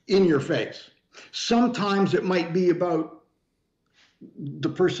as in your face. Sometimes it might be about the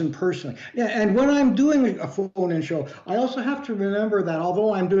person personally. Yeah, and when I'm doing a phone-in show, I also have to remember that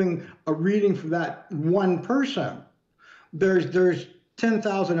although I'm doing a reading for that one person, there's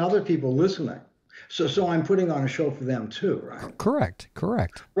 10,000 other people listening. So I'm putting on a show for them too, right? Correct.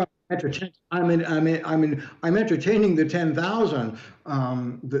 Right. I'm entertaining the 10,000,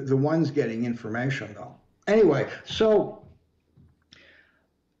 the ones getting information though. Anyway, so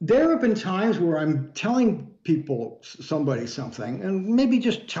there have been times where I'm telling somebody something, and maybe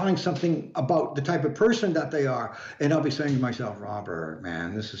just telling something about the type of person that they are, and I'll be saying to myself, Robert,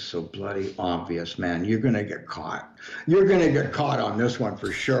 man, this is so bloody obvious, man. You're gonna get caught. You're gonna get caught on this one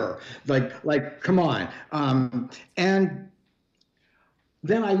for sure. Like, come on. And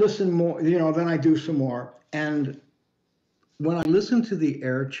then I listen more. Then I do some more, and when I listen to the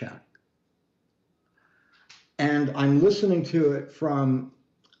air check, and I'm listening to it from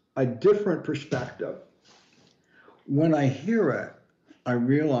a different perspective. When I hear it, I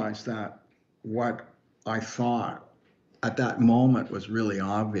realize that what I thought at that moment was really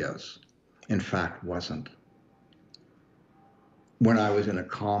obvious, in fact, wasn't. When I was in a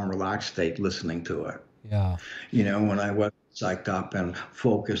calm, relaxed state listening to it. Yeah. When I was psyched up and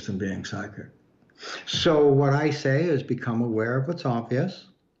focused and being psychic. So what I say is become aware of what's obvious,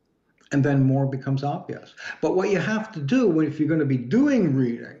 and then more becomes obvious. But what you have to do if you're going to be doing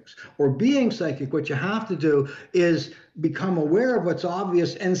readings or being psychic, what you have to do is become aware of what's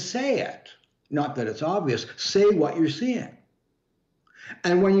obvious and say it. Not that it's obvious, say what you're seeing.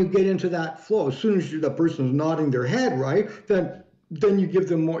 And when you get into that flow, as soon as the person's nodding their head, right, then you give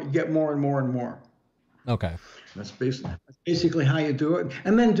them more, you get more and more and more. Okay. That's basically how you do it.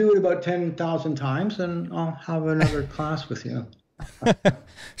 And then do it about 10,000 times, and I'll have another class with you.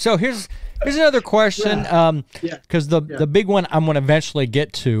 So here's another question, because the big one I'm going to eventually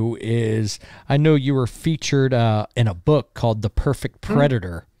get to is, I know you were featured in a book called The Perfect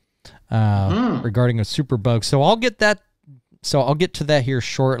Predator regarding a superbug. So I'll get to that here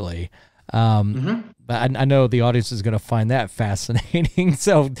shortly. But I know the audience is going to find that fascinating.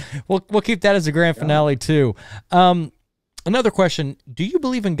 So we'll keep that as a grand finale too. Another question: do you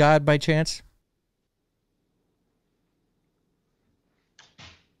believe in God by chance?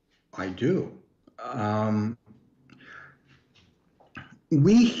 I do.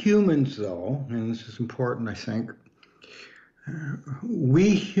 We humans, though, and this is important, I think, we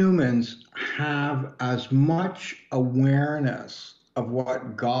humans have as much awareness of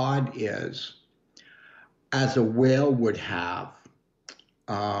what God is as a whale would have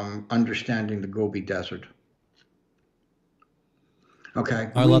understanding the Gobi Desert. Okay.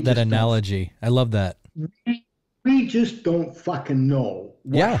 I love that analogy. I love that. We just don't fucking know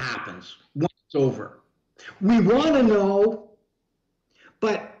what happens when it's over. We want to know,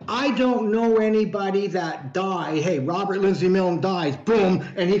 but I don't know anybody that died. Hey, Robert Lindsay Milne dies, boom,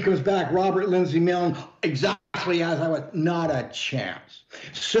 and he comes back, Robert Lindsay Milne, exactly as I was. Not a chance.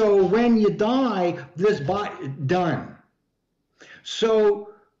 So when you die, this body, done. So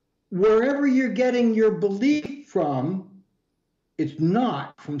wherever you're getting your belief from, it's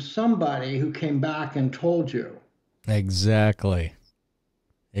not from somebody who came back and told you. Exactly.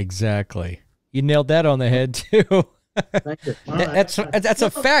 You nailed that on the head too. Thank you. That's a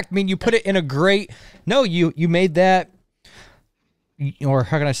fact. I mean, you put it in a great. No, you made that, or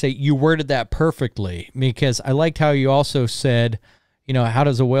how can I say? You worded that perfectly, because I liked how you also said, how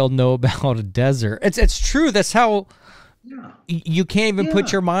does a whale know about a desert? It's true. That's how. Yeah. You can't even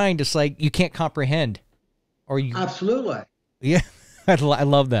put your mind. It's like you can't comprehend, or you. Absolutely. Yeah, I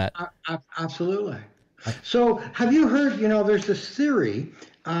love that. Absolutely. So have you heard, there's this theory,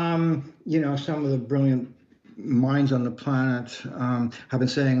 some of the brilliant minds on the planet have been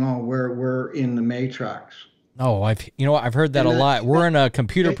saying, oh, we're in the Matrix. Oh, I've heard that a lot. We're in a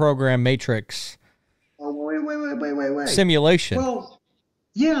computer program matrix Oh, wait. simulation. Well,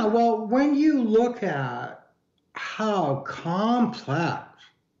 yeah, well, when you look at how complex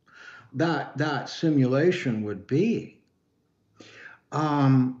that simulation would be,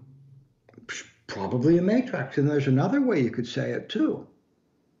 probably a matrix. And there's another way you could say it too.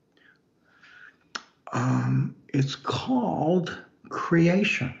 It's called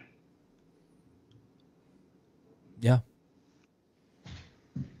creation. Yeah.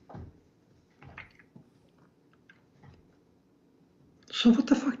 So what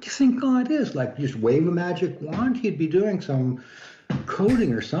the fuck do you think God is? Like, just wave a magic wand? He'd be doing some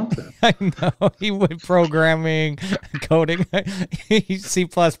coding or something. I know. He would programming, coding, C++,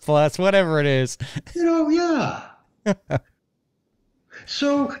 whatever it is. Yeah.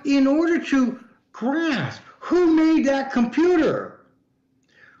 So in order to grasp who made that computer?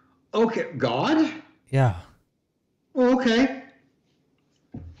 Okay, God? Yeah. Okay.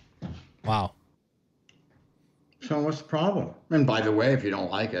 Wow. So what's the problem? And by the way, if you don't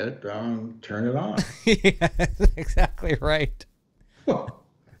like it, turn it on. Yeah, that's exactly right.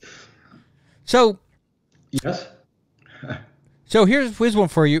 So, Yes. so here's one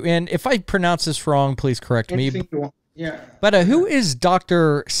for you. And if I pronounce this wrong, please correct me. Yeah. But who is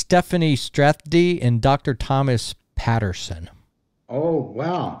Dr. Stephanie Strathdy and Dr. Thomas Patterson? Oh,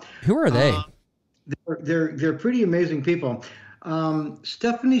 wow. Who are they? They're pretty amazing people.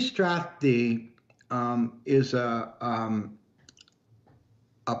 Stephanie Strathdy is a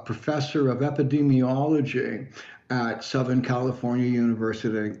professor of epidemiology at Southern California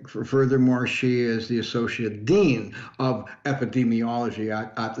University. Furthermore, she is the associate dean of epidemiology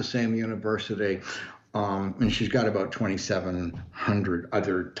at the same university. And she's got about 2,700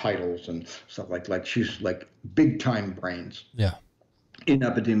 other titles and stuff like she's like big time brains. Yeah. In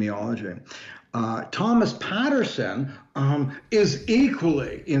epidemiology. Thomas Patterson is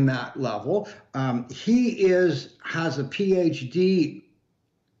equally in that level. He has a PhD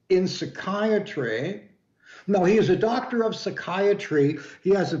in psychiatry. No, he is a doctor of psychiatry. He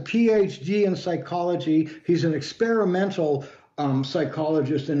has a PhD in psychology. He's an experimental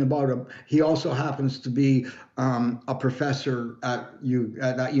psychologist, and he also happens to be a professor at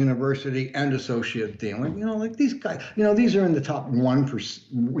that university and associate dean. Like these guys, these are in the top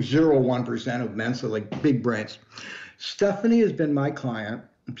 0.1% of Mensa, like big brains. Stephanie has been my client.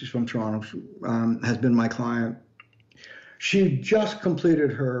 She's from Toronto. Has been my client. She just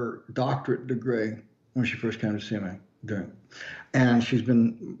completed her doctorate degree when she first came to see me. And I've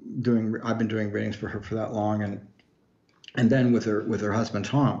been doing readings for her for that long, and then with her husband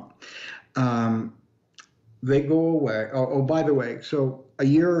Tom, they go away. Oh, by the way, so a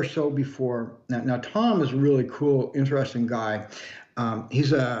year or so before, now Tom is a really cool, interesting guy.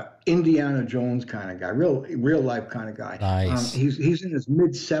 He's a Indiana Jones kind of guy, real life kind of guy. Nice. He's in his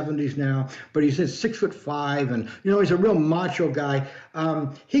mid 70s now, but he's 6'5", and he's a real macho guy.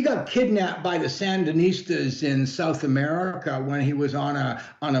 He got kidnapped by the Sandinistas in South America when he was on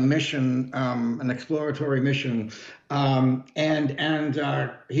a mission, an exploratory mission,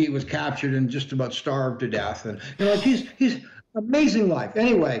 and he was captured and just about starved to death. And he's amazing life.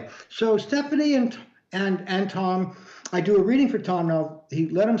 Anyway, so Stephanie and Tom. I do a reading for Tom now. He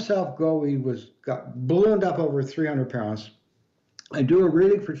let himself go. He got ballooned up over 300 pounds. I do a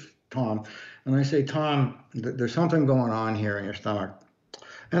reading for Tom, and I say, Tom, there's something going on here in your stomach.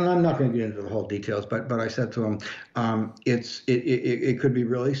 And I'm not going to get into the whole details, but I said to him, it could be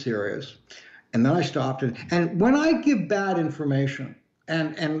really serious. And then I stopped, and when I give bad information,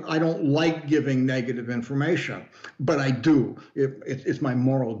 and I don't like giving negative information, but I do. It's my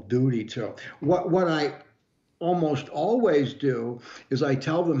moral duty to. What I almost always do is I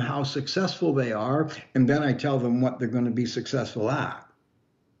tell them how successful they are, and then I tell them what they're going to be successful at.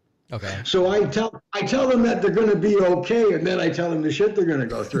 Okay. So I tell them that they're going to be okay, and then I tell them the shit they're going to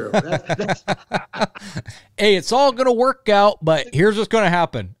go through. Hey, it's all going to work out, but here's what's going to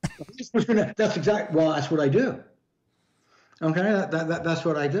happen. That's what I do. Okay, that's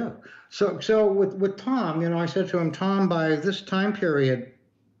what I do. So with Tom, I said to him, Tom, by this time period,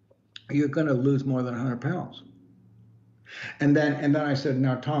 you're going to lose more than 100 pounds. And then I said,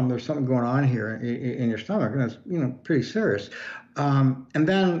 now, Tom, there's something going on here in your stomach, and it's pretty serious. And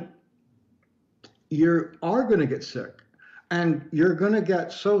then you are going to get sick, and you're going to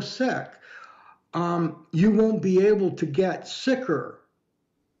get so sick, you won't be able to get sicker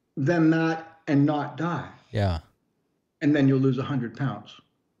than that and not die. Yeah. And then you'll lose 100 pounds.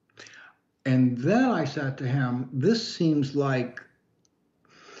 And then I said to him, this seems like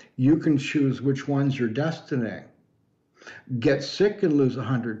you can choose which one's your destiny. Get sick and lose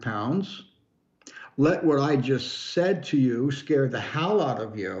 100 pounds, let what I just said to you scare the hell out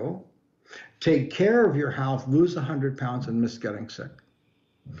of you. Take care of your health, lose 100 pounds, and miss getting sick.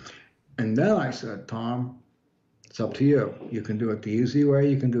 And then I said, Tom, it's up to you. You can do it the easy way,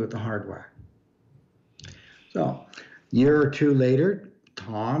 you can do it the hard way. So, year or two later,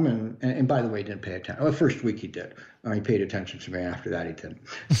 Tom, and by the way, he didn't pay attention. Well, the first week he did. He paid attention to me. After that, he didn't.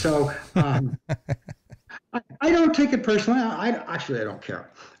 So, I don't take it personally. I don't care.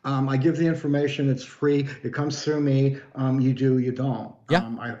 I give the information. It's free. It comes through me. You do, you don't. Yeah.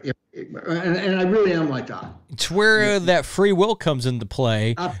 And I really am like that. It's where that free will comes into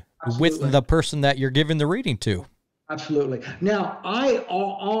play. Absolutely. With the person that you're giving the reading to. Absolutely. Now, I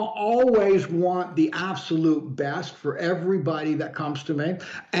always want the absolute best for everybody that comes to me.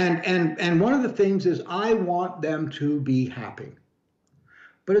 And one of the things is I want them to be happy.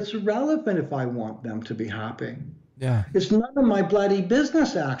 But it's irrelevant if I want them to be happy. Yeah. It's none of my bloody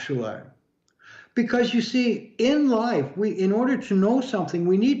business, actually. Because you see, in life, in order to know something,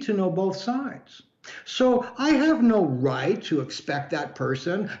 we need to know both sides. So I have no right to expect that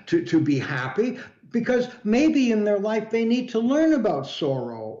person to be happy, because maybe in their life they need to learn about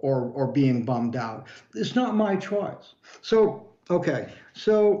sorrow or being bummed out. It's not my choice. So, okay.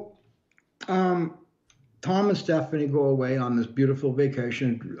 So Tom and Stephanie go away on this beautiful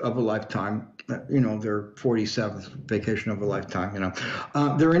vacation of a lifetime. Their 47th vacation of a lifetime,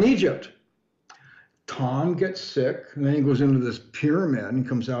 They're in Egypt. Tom gets sick, and then he goes into this pyramid and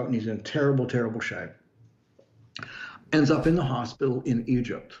comes out, and he's in terrible, terrible shape. Ends up in the hospital in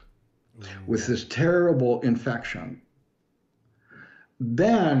Egypt with this terrible infection.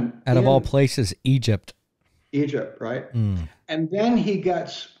 Then, out of all places, Egypt, right? Mm. And then he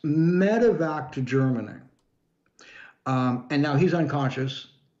gets medevac to Germany. And now he's unconscious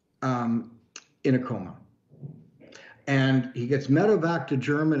in a coma. And he gets medevac to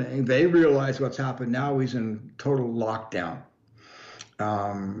Germany. They realize what's happened. Now he's in total lockdown.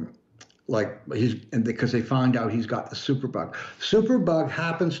 Because they found out he's got the superbug. Superbug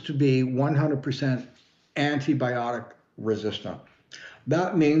happens to be 100% antibiotic resistant.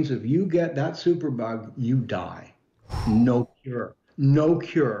 That means if you get that superbug, you die. No cure. No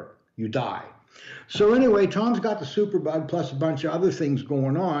cure. You die. So anyway, Tom's got the superbug plus a bunch of other things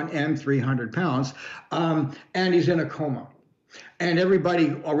going on and 300 pounds, and he's in a coma. And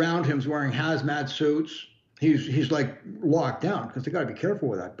everybody around him's wearing hazmat suits. He's like locked down because they got to be careful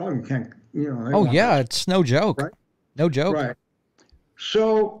with that bug. You can't, Oh yeah, it's no joke. Right? No joke. Right.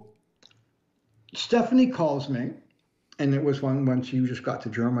 So Stephanie calls me, and it was when she just got to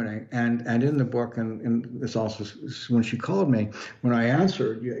Germany, and in the book, and this also when she called me, when I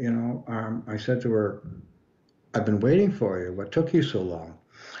answered, I said to her, "I've been waiting for you. What took you so long?"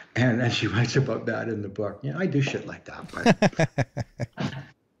 And she writes about that in the book. Yeah, I do shit like that. But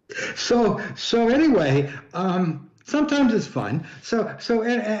so anyway, sometimes it's fun. So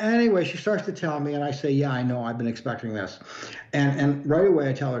anyway, she starts to tell me, and I say, "Yeah, I know. I've been expecting this," and right away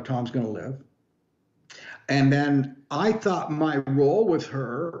I tell her Tom's going to live. And then I thought my role with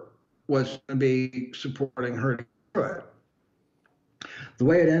her was to be supporting her to do it. The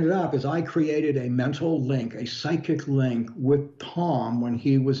way it ended up is I created a mental link, a psychic link with Tom when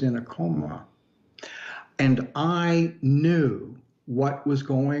he was in a coma. And I knew what was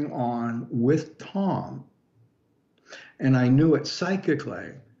going on with Tom. And I knew it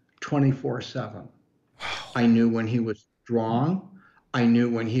psychically 24/7. I knew when he was strong. I knew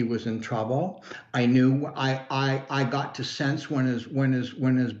when he was in trouble. I knew I got to sense when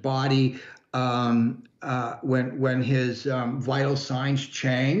his body when his vital signs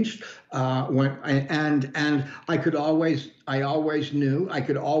changed. And I always knew. I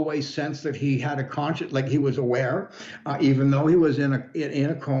could always sense that he had a conscious, like he was aware, even though he was in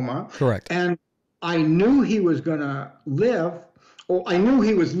a coma. Correct. And I knew he was going to live. Or I knew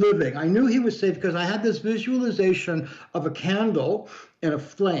he was living. I knew he was safe because I had this visualization of a candle and a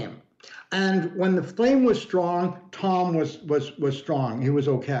flame. And when the flame was strong, Tom was strong. He was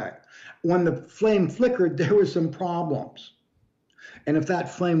okay. When the flame flickered, there were some problems. And if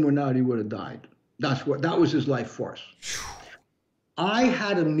that flame went out, he would have died. That was his life force. I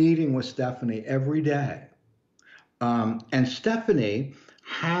had a meeting with Stephanie every day. And Stephanie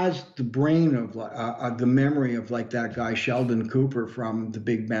has the brain of the memory of like that guy Sheldon Cooper from The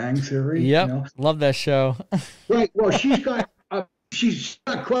Big Bang Theory. Yep, love that show. Right. Well, she's not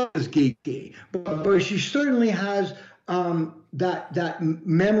quite as geeky, but she certainly has that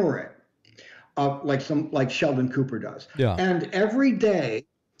memory of like Sheldon Cooper does. Yeah. And every day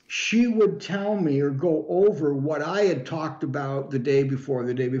she would tell me or go over what I had talked about the day before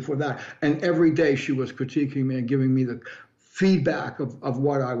that, and every day she was critiquing me and giving me the feedback of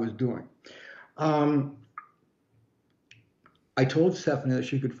what I was doing. I told Stephanie that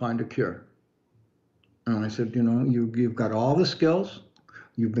she could find a cure. And I said, you've got all the skills.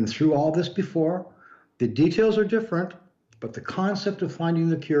 You've been through all this before. The details are different, but the concept of finding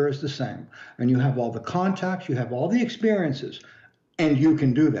the cure is the same. And you have all the contacts, you have all the experiences, and you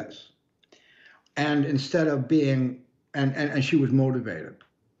can do this. And instead of being, and she was motivated.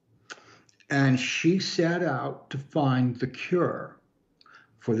 And she set out to find the cure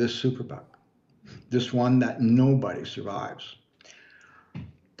for this superbug, this one that nobody survives.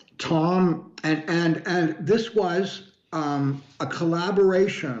 Tom, and this was a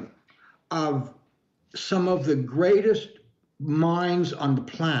collaboration of some of the greatest minds on the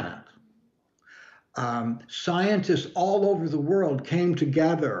planet. Scientists all over the world came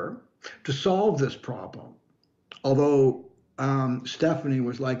together to solve this problem, although Stephanie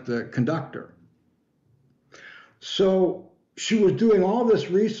was like the conductor. So she was doing all this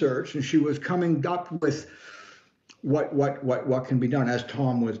research, and she was coming up with what can be done as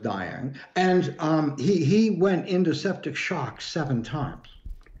Tom was dying. And he went into septic shock 7 times.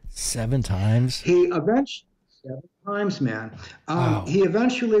 7 times? He eventually, 7 times, man. Wow. He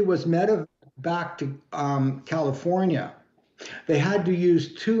eventually was medevaced back to California. They had to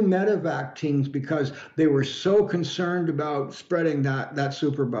use 2 medevac teams because they were so concerned about spreading that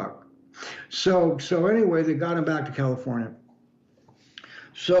superbug. So anyway, they got him back to California.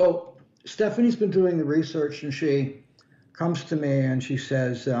 So Stephanie's been doing the research, and she comes to me and she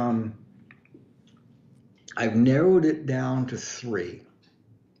says, I've narrowed it down to 3.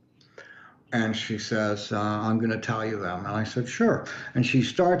 And she says, I'm going to tell you them. And I said, sure. And she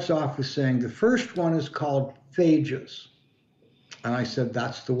starts off with saying, the first one is called phages. And I said,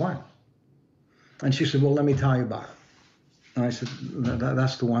 that's the one. And she said, well, let me tell you about it. And I said,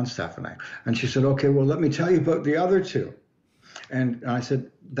 that's the one, Stephanie. And she said, okay, well, let me tell you about the other 2. And I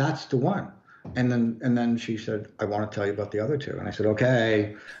said, that's the one. And then she said, I want to tell you about the other 2. And I said,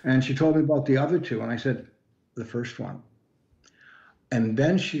 okay. And she told me about the other 2. And I said, the first one. And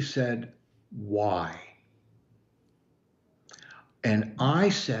then she said, why? And I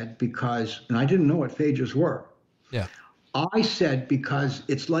said, because, and I didn't know what phages were. Yeah. I said, because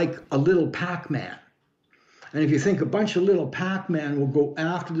it's like a little Pac-Man. And if you think a bunch of little Pac-Man will go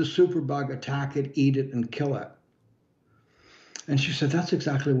after the superbug, attack it, eat it, and kill it. And she said, that's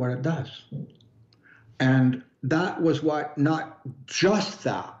exactly what it does. And that was what, not just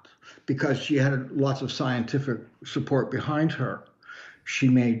that, because she had lots of scientific support behind her, she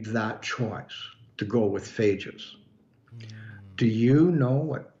made that choice to go with phages. Do you know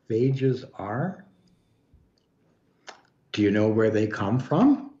what phages are? Do you know where they come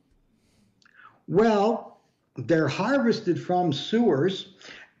from? Well, they're harvested from sewers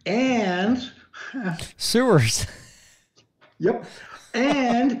and... Sewers? Yep.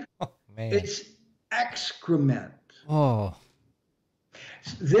 And man. It's excrement. Oh.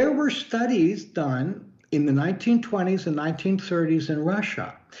 There were studies done in the 1920s and 1930s in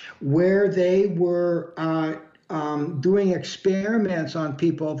Russia where they were doing experiments on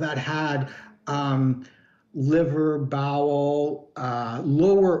people that had liver, bowel,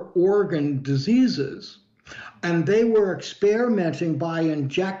 lower organ diseases. And they were experimenting by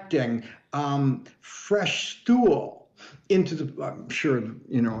injecting fresh stool into the, I'm sure,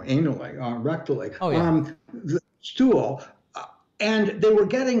 anally, rectally, oh, yeah. The stool, and they were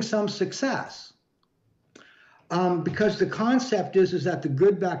getting some success. Because the concept is that the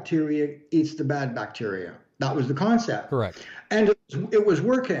good bacteria eats the bad bacteria. That was the concept. Correct. And it was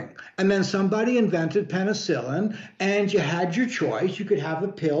working. And then somebody invented penicillin, and you had your choice. You could have a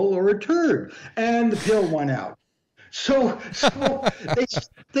pill or a turd, and the pill won out. So they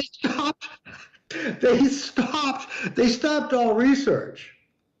stopped all research.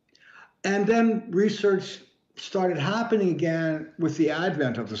 And then research started happening again with the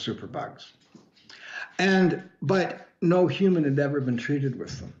advent of the superbugs. But no human had ever been treated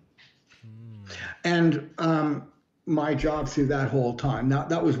with them. And my job through that whole time, now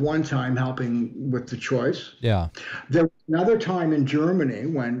that was one time helping with the choice. Yeah. There was another time in Germany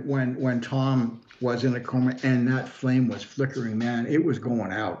when Tom was in a coma and that flame was flickering, man, it was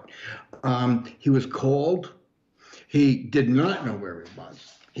going out. He was cold. He did not know where he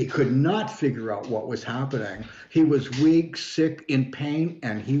was. He could not figure out what was happening. He was weak, sick, in pain,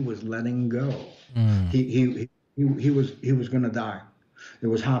 and he was letting go. He was going to die. It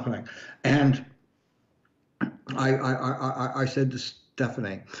was happening. And I said to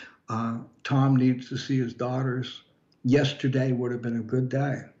Stephanie, Tom needs to see his daughters. Yesterday would have been a good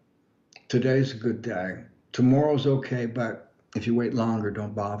day. Today's a good day. Tomorrow's okay, but if you wait longer,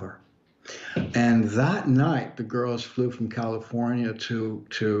 don't bother. And that night, the girls flew from California to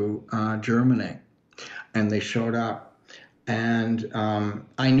Germany, and they showed up. And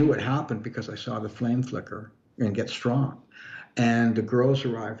I knew it happened because I saw the flame flicker and get strong. And the girls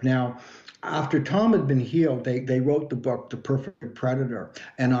arrived. Now, after Tom had been healed, they wrote the book, The Perfect Predator.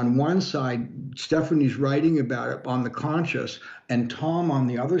 And on one side, Stephanie's writing about it on the conscious, and Tom on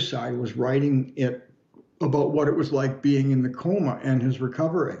the other side was writing it about what it was like being in the coma and his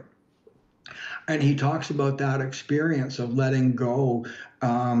recovery. And he talks about that experience of letting go,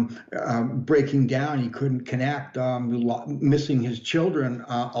 breaking down. He couldn't connect, missing his children,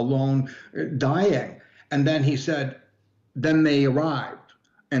 alone, dying. And then he said, then they arrived,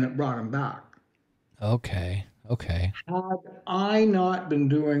 and it brought him back. Okay. Had I not been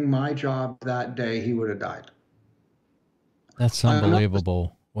doing my job that day, he would have died. That's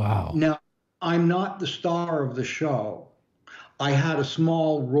unbelievable. Wow. Now, I'm not the star of the show. I had a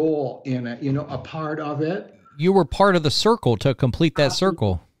small role in it, a part of it. You were part of the circle to complete that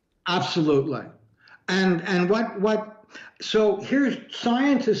circle. Absolutely. And so here's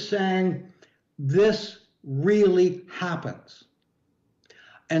scientists saying this really happens.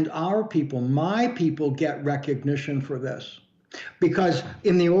 And our people, my people, get recognition for this. Because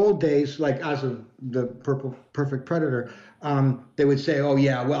in the old days, like as of the Perfect Predator, they would say, oh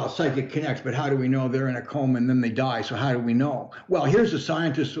yeah, well, psychic connects, but how do we know they're in a coma and then they die? So how do we know? Well, here's a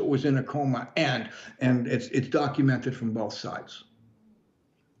scientist that was in a coma, and it's documented from both sides.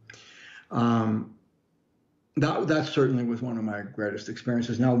 That certainly was one of my greatest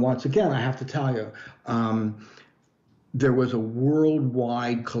experiences. Now, once again, I have to tell you, there was a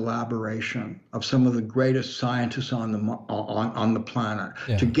worldwide collaboration of some of the greatest scientists on the planet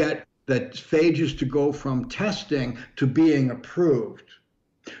to get the phages to go from testing to being approved,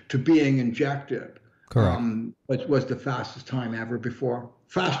 to being injected. Correct. Which was the fastest time ever before,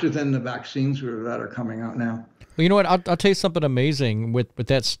 faster than the vaccines that are coming out now. Well, you know what? I'll tell you something amazing with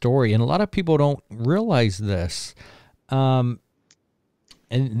that story, and a lot of people don't realize this. And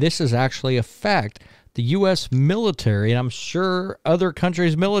this is actually a fact. The U.S. military, and I'm sure other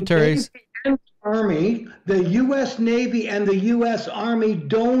countries' militaries. Army, the U.S. Navy and the U.S. Army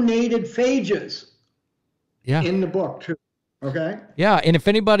donated phages. Yeah. In the book, too. Okay? Yeah, and if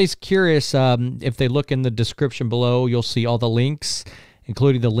anybody's curious, if they look in the description below, you'll see all the links,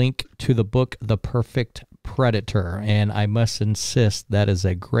 including the link to the book, The Perfect Predator. And I must insist, that is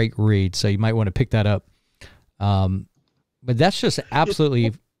a great read, so you might want to pick that up. But that's just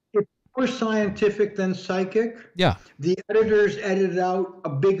absolutely... More scientific than psychic. Yeah. The editors edited out a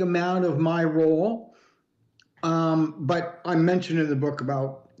big amount of my role, but I'm mentioned in the book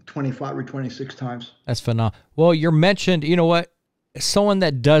about 25 or 26 times. That's phenomenal. Well, you're mentioned, you know what? Someone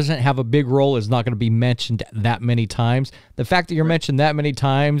that doesn't have a big role is not going to be mentioned that many times. The fact that you're mentioned that many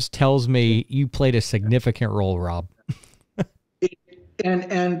times tells me you played a significant role, Rob.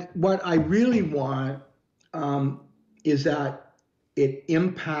 And what I really want is that it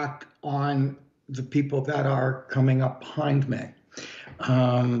impact on the people that are coming up behind me.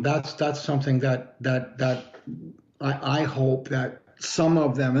 That's something that I hope that some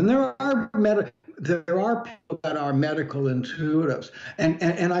of them, and there are people that are medical intuitives,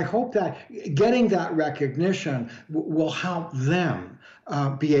 and I hope that getting that recognition will help them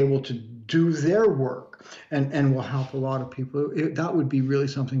be able to do their work, and will help a lot of people. That would be really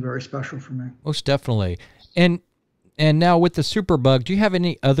something very special for me. Most definitely. And now with the Superbug, do you have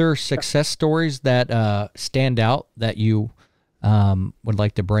any other success stories that stand out that you would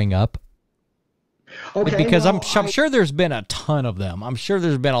like to bring up? Okay, because I'm sure there's been a ton of them. I'm sure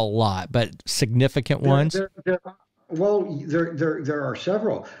there's been a lot, but significant ones. There are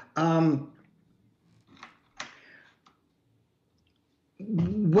several.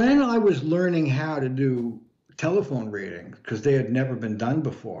 When I was learning how to do telephone readings, because they had never been done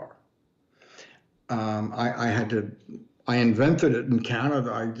before, I invented it in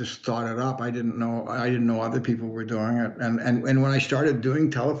Canada. I just thought it up. I didn't know other people were doing it. And when I started doing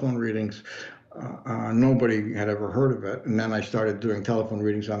telephone readings, nobody had ever heard of it. And then I started doing telephone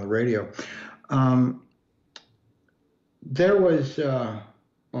readings on the radio. There was, so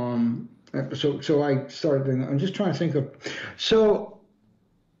I started doing, I'm just trying to think of, so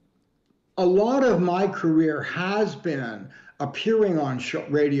a lot of my career has been appearing on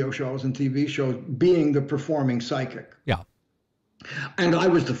radio shows and TV shows, being the performing psychic. Yeah. And I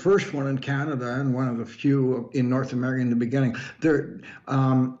was the first one in Canada and one of the few in North America in the beginning.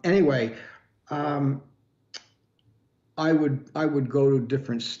 I would go to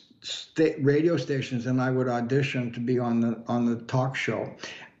different radio stations and I would audition to be on the talk show,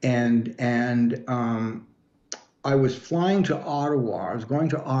 and I was flying to Ottawa. I was going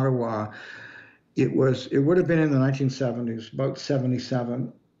to Ottawa. It would have been in the 1970s, about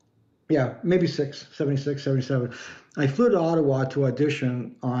 77. Yeah, maybe 76, 77. I flew to Ottawa to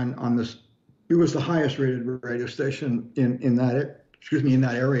audition on this. It was the highest rated radio station in that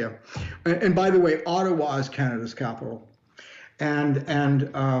area. And by the way, Ottawa is Canada's capital. And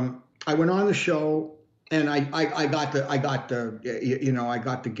I went on the show, and I got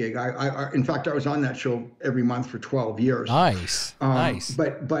the gig. In fact, I was on that show every month for 12 years. Nice.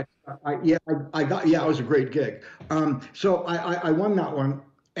 But it was a great gig. So I won that one.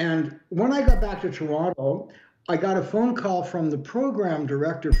 And when I got back to Toronto, I got a phone call from the program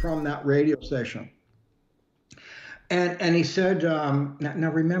director from that radio station. And he said, now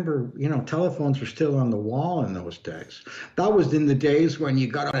remember, telephones were still on the wall in those days. That was in the days when you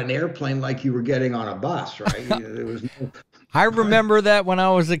got on an airplane like you were getting on a bus, right? There was no... I remember that when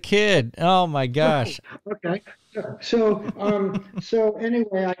I was a kid. Oh my gosh. Okay. So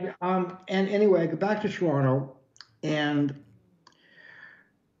anyway, I go back to Toronto, and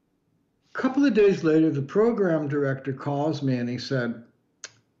a couple of days later, the program director calls me and he said,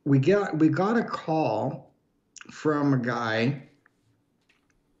 we got a call from a guy,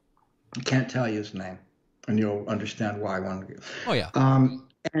 I can't tell you his name, and you'll understand why I wanted to. Oh yeah.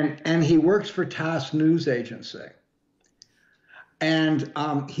 And he works for TASS News Agency, and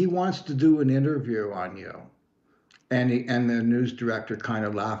he wants to do an interview on you. And the news director kind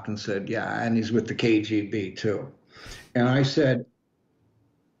of laughed and said, yeah, and he's with the KGB too. And I said,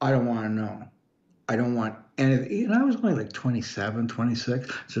 I don't want to know. I don't want anything. And I was only like 27, 26.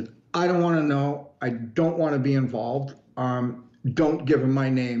 I said, I don't want to know. I don't want to be involved. Don't give him my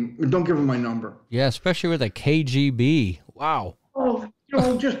name. Don't give him my number. Yeah, especially with a KGB. Wow. Oh,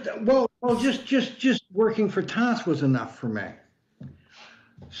 just working for TASS was enough for me.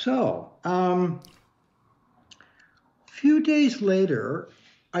 So, a few days later,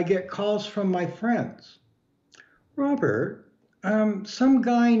 I get calls from my friends. Robert, some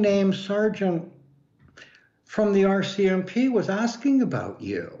guy named Sergeant from the RCMP was asking about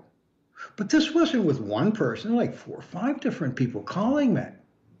you. But this wasn't with one person, like 4 or 5 different people calling me.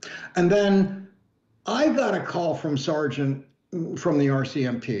 And then I got a call from Sergeant from the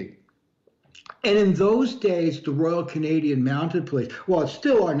RCMP. And in those days, the Royal Canadian Mounted Police, well, it's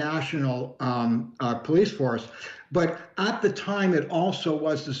still our national police force, but at the time, it also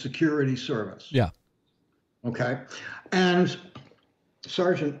was the security service. Yeah. Okay. And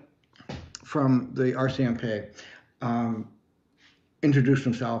Sergeant from the RCMP introduced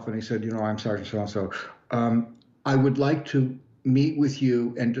himself, and he said, I'm Sergeant so-and-so. I would like to meet with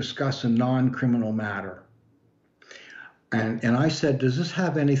you and discuss a non-criminal matter. And I said, does this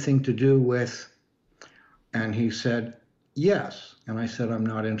have anything to do with, and he said, yes. And I said, I'm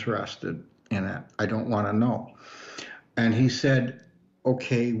not interested in it. I don't want to know. And he said,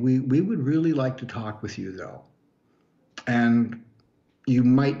 okay, we would really like to talk with you though. And you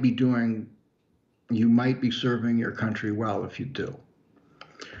might be serving your country well if you do.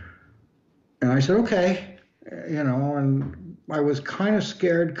 And I said, okay, and I was kind of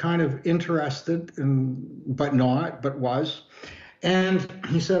scared, kind of interested, but was. And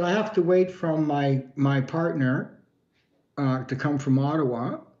he said, I have to wait from my partner to come from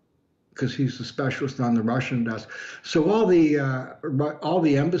Ottawa, because he's the specialist on the Russian desk. So all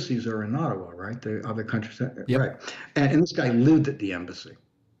the embassies are in Ottawa, right? The other countries, yep. Right? And this guy lived at the embassy.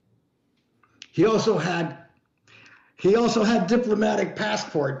 He also had diplomatic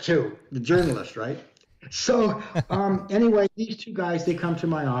passport too, the journalist, right? So anyway, these two guys, they come to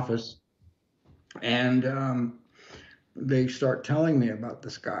my office, and they start telling me about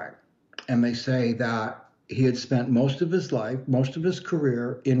this guy, and they say that he had spent most of his life, most of his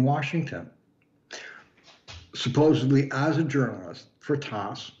career in Washington, supposedly as a journalist for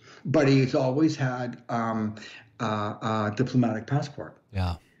TASS, but he's always had a diplomatic passport.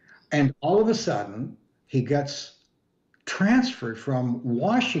 Yeah. And all of a sudden, he gets transferred from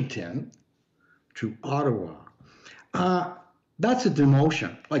Washington to Ottawa. That's a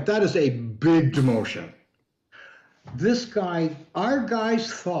demotion. Like, that is a big demotion. This guy, our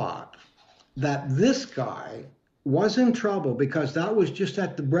guys thought that this guy was in trouble because that was just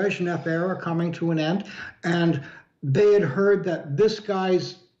at the Brezhnev era coming to an end. And they had heard that this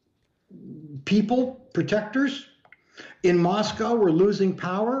guy's people, protectors in Moscow, were losing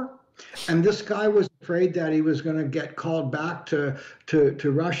power. And this guy was afraid that he was going to get called back to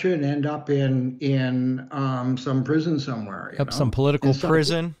Russia and end up in some prison somewhere. Some political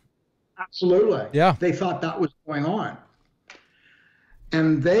prison. Absolutely. Yeah. They thought that was going on.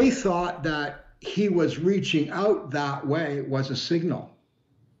 And they thought that he was reaching out that way was a signal.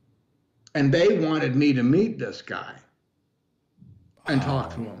 And they wanted me to meet this guy and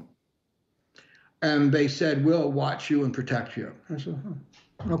talk to him. And they said, we'll watch you and protect you. I said,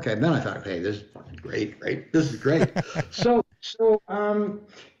 okay. Then I thought, hey, this is fucking great. This is great. So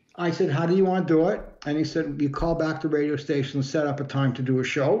I said, how do you want to do it? And he said, you call back the radio station, set up a time to do a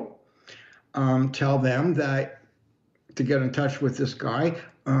show. Tell them that to get in touch with this guy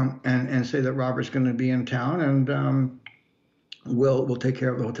and say that Robert's going to be in town, and we'll take care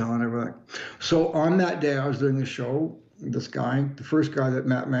of the hotel and everything. So on that day I was doing the show, this guy, the first guy that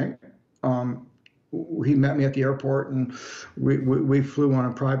met me, he met me at the airport, and we flew on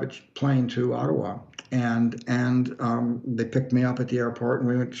a private plane to Ottawa, and they picked me up at the airport, and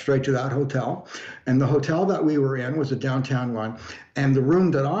we went straight to that hotel. And the hotel that we were in was a downtown one, and the room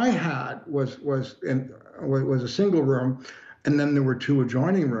that I had was a single room, and then there were two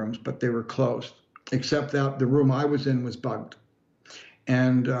adjoining rooms, but they were closed, except that the room I was in was bugged.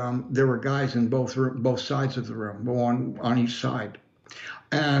 And there were guys in both sides of the room, one on each side.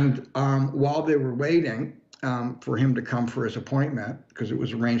 And while they were waiting for him to come for his appointment, because it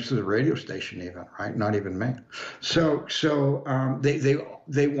was arranged through the radio station even, right? Not even me. So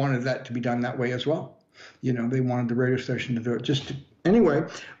they wanted that to be done that way as well. You know, they wanted the radio station to do it. Anyway,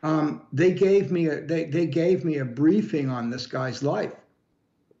 they gave me a briefing on this guy's life.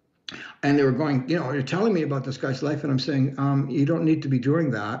 And they were going, you know, you're telling me about this guy's life, and I'm saying, you don't need to be doing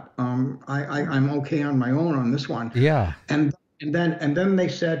that. I'm okay on my own on this one. Yeah. And then they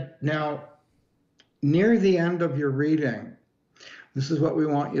said, now, near the end of your reading, this is what we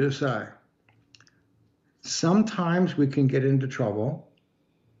want you to say. Sometimes we can get into trouble,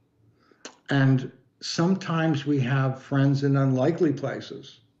 and sometimes we have friends in unlikely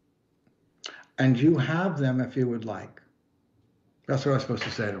places, and you have them if you would like. That's what I was supposed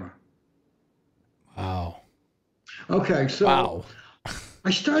to say to him. Wow. Okay, so wow. I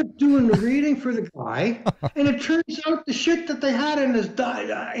started doing the reading for the guy, and it turns out the shit that they had in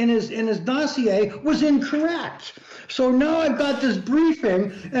his dossier was incorrect. So now I've got this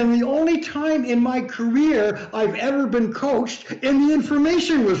briefing, and the only time in my career I've ever been coached, and the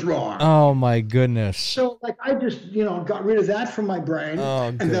information was wrong. Oh my goodness. So like I just, you know, got rid of that from my brain,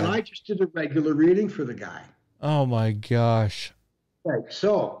 and then I just did a regular reading for the guy. Oh my gosh. Okay,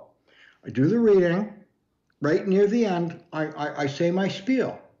 so I do the reading. Right near the end, I say my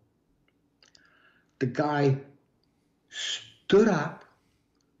spiel. The guy stood up,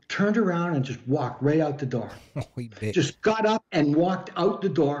 turned around, and just walked right out the door. Just got up and walked out the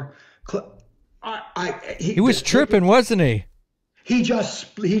door. He was tripping, wasn't he? He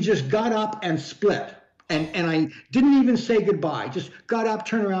just got up and split. And I didn't even say goodbye. Just got up,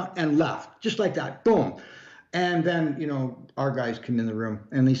 turned around, and left. Just like that. Boom. And then, you know, our guys came in the room,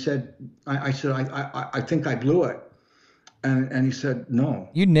 and he said, I said, I think I blew it. And he said, no.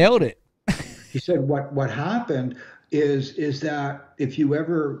 You nailed it. He said, what happened is that if you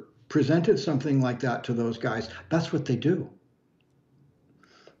ever presented something like that to those guys, that's what they do.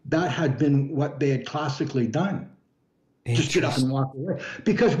 That had been what they had classically done. Just get up and walk away.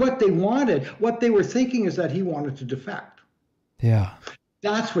 Because what they were thinking is that he wanted to defect. Yeah.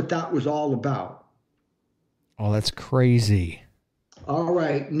 That's what that was all about. Oh, that's crazy. All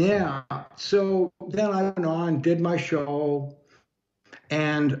right. Now, so then I went on, did my show,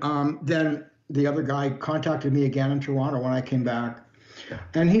 and then the other guy contacted me again in Toronto when I came back,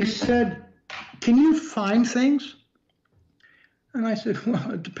 and he said, can you find things? And I said,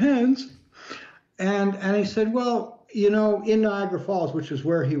 well, it depends. And he said, well, you know, in Niagara Falls, which is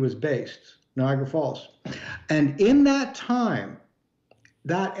where he was based, Niagara Falls, and in that time,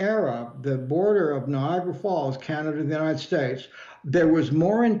 that era, the border of Niagara Falls, Canada and the United States, there was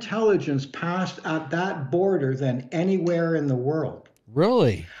more intelligence passed at that border than anywhere in the world.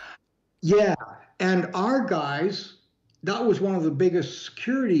 Really? Yeah. And our guys, that was one of the biggest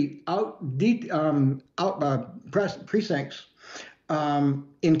security precincts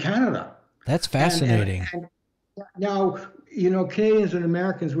in Canada. That's fascinating. And now, you know, Canadians and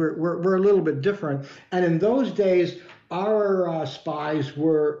Americans, we're a little bit different. And in those days, our spies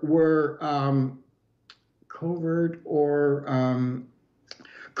were covert, or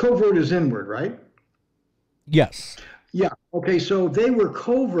covert is inward, right? Yes. Yeah. Okay. So they were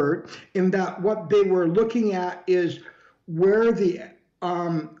covert in that what they were looking at is where the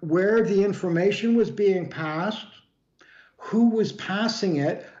information was being passed, who was passing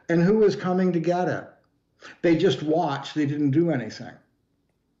it, and who was coming to get it. They just watched. They didn't do anything.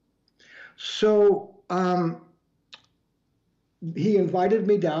 So he invited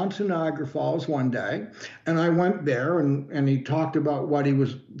me down to Niagara Falls one day, and I went there, and he talked about what he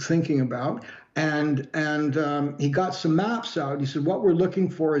was thinking about, and he got some maps out. He said, what we're looking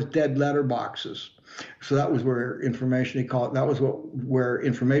for is dead letterboxes. So that was where information, he called it, that was what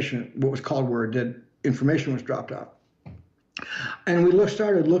was called where dead information was dropped off. And we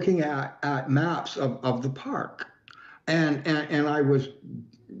started looking at maps of the park, and I was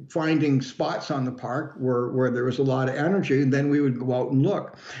finding spots on the park where there was a lot of energy, and then we would go out and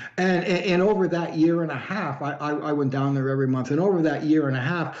look. And over that year and a half, I went down there every month, and over that year and a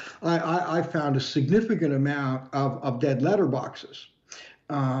half, I found a significant amount of dead letterboxes.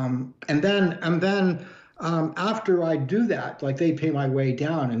 And then after I do that, like they pay my way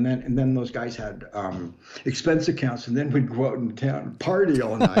down, and then those guys had expense accounts, and then we'd go out in town and party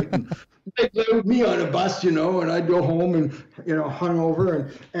all night. And they'd load me on a bus, and I'd go home and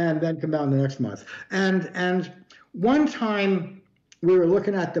hungover, and then come down the next month. And one time we were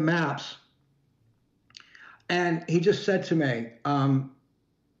looking at the maps, and he just said to me, our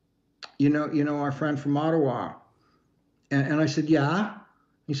friend from Ottawa, and I said, yeah.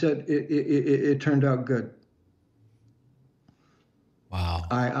 He said, it turned out good. Wow.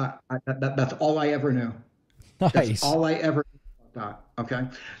 That's all I ever knew. Nice. That's all I ever knew about that. Okay.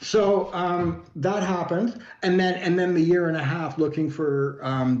 So that happened. And then the year and a half looking for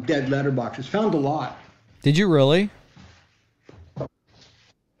dead letterboxes. Found a lot. Did you really?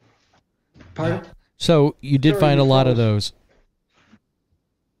 Pardon? So you did find a lot of those.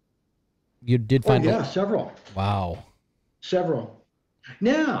 You did find several. Wow. Several.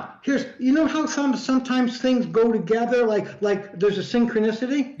 Now, here's, how sometimes things go together, like there's a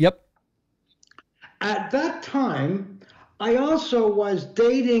synchronicity? Yep. At that time, I also was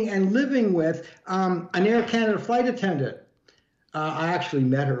dating and living with an Air Canada flight attendant. I actually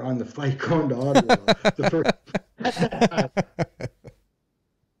met her on the flight going to Ottawa.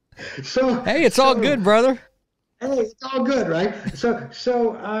 So, hey, it's all good, brother. Hey, it's all good, right? So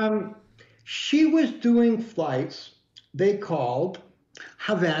she was doing flights they called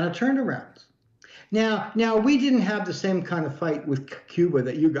Havana turnarounds. Now we didn't have the same kind of fight with Cuba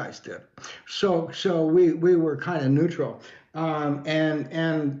that you guys did. So we were kind of neutral.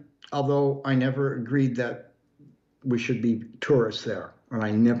 And although I never agreed that we should be tourists there, and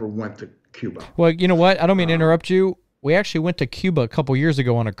I never went to Cuba. Well, you know what? I don't mean to interrupt you. We actually went to Cuba a couple years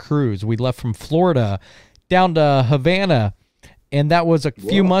ago on a cruise. We left from Florida down to Havana, and that was a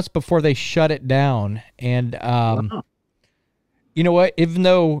few months before they shut it down. And you know what? Even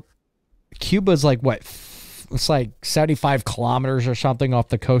though Cuba's like it's like 75 kilometers or something off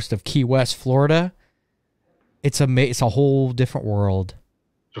the coast of Key West, Florida. It's a whole different world.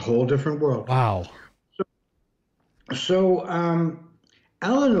 It's a whole different world. Wow. So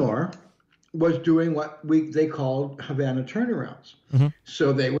Eleanor was doing what they called Havana turnarounds. Mm-hmm.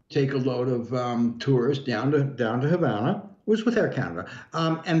 So they would take a load of tourists down to Havana. It was with Air Canada,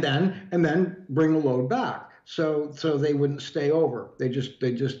 and then bring a load back. So they wouldn't stay over. They just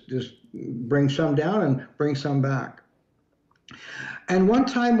bring some down and bring some back. And one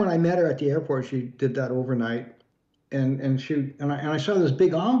time when I met her at the airport, she did that overnight, and I saw this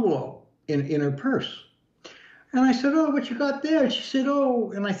big envelope in her purse. And I said, "Oh, what you got there?" And she said,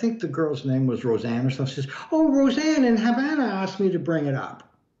 "Oh," and I think the girl's name was Roseanne or something. She says, "Oh, Roseanne in Havana asked me to bring it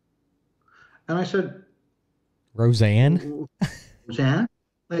up." And I said, "Roseanne? Roseanne?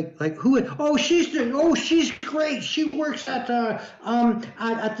 Like who? Oh, she's great. She works at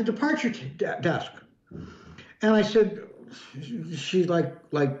the departure desk." And I said, "She's like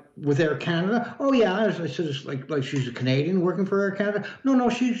with Air Canada?" "Oh yeah." I said, "It's like she's a Canadian working for Air Canada?" No,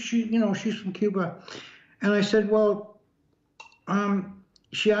 she's from Cuba." And I said, "Well,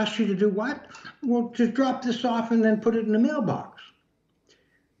 she asked you to do what?" "Well, to drop this off and then put it in the mailbox."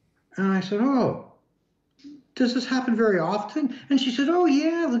 And I said, "Oh, does this happen very often?" And she said, "Oh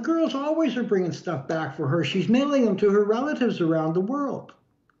yeah, the girls always are bringing stuff back for her. She's mailing them to her relatives around the world."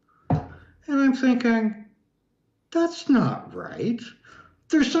 And I'm thinking, that's not right.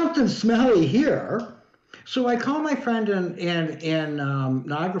 There's something smelly here. So I call my friend in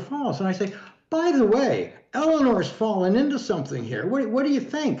Niagara Falls, and I say, "By the way, Eleanor's fallen into something here. What do you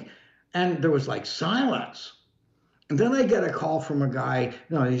think?" And there was like silence. And then I get a call from a guy.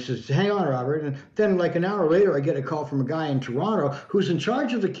 He says, "Hang on, Robert." And then like an hour later, I get a call from a guy in Toronto who's in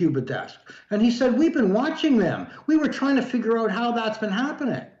charge of the Cuba desk. And he said, "We've been watching them. We were trying to figure out how that's been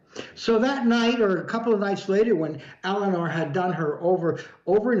happening." So that night, or a couple of nights later, when Eleanor had done her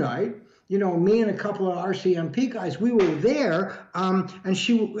overnight, me and a couple of RCMP guys, we were there,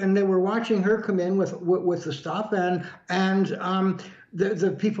 and they were watching her come in with the stuff and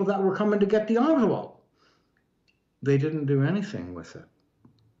the people that were coming to get the envelope. They didn't do anything with it.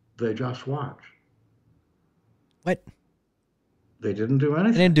 They just watched. What? They didn't do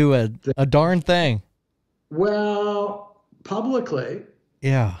anything. They didn't do a darn thing. Well, publicly.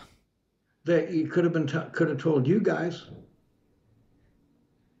 Yeah. That you could have told you guys.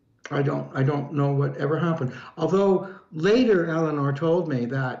 I don't know what ever happened. Although later Eleanor told me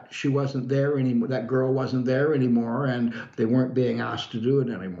that she wasn't there anymore, that girl wasn't there anymore, and they weren't being asked to do it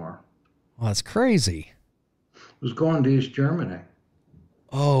anymore. Well, that's crazy. It was going to East Germany.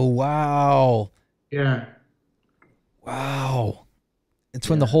 Oh, wow. Yeah. Wow. It's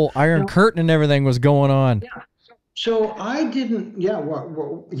when the whole Iron Curtain and everything was going on. Yeah. So I didn't,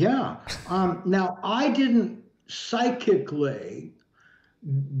 now I didn't psychically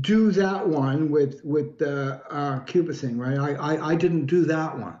do that one with the Cuba thing, right? I didn't do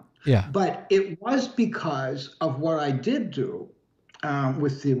that one. Yeah. But it was because of what I did do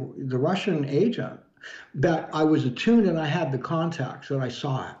with the Russian agent that I was attuned and I had the contacts and I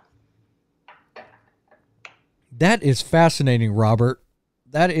saw it. That is fascinating, Robert.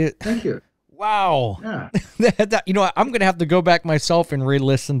 That is. Thank you. Wow. Yeah. You know, I'm going to have to go back myself and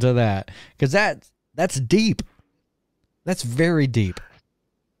re-listen to that because that's deep. That's very deep.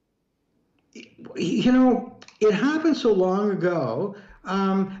 You know, it happened so long ago,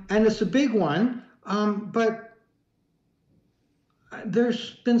 and it's a big one, but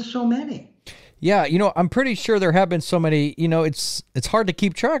there's been so many. Yeah, you know, I'm pretty sure there have been so many. You know, it's hard to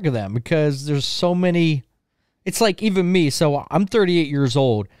keep track of them because there's so many. It's like even me. So I'm 38 years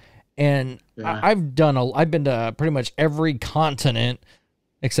old, and I've been to pretty much every continent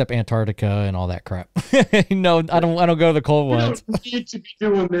except Antarctica and all that crap. No, I don't go to the cold ones. We don't need to be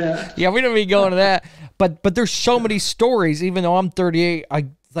doing that. Yeah, we don't be going to that. But there's so many stories. Even though I'm 38, I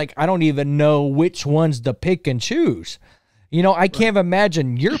don't even know which ones to pick and choose. You know, I can't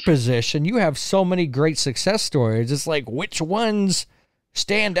imagine your position. You have so many great success stories. It's like, which ones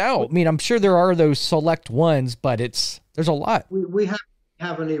stand out? I mean, I'm sure there are those select ones, but there's a lot. We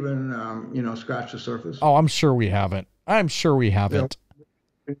haven't even, scratched the surface. Oh, I'm sure we haven't.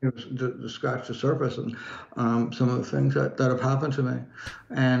 To scratch the surface and some of the things that have happened to me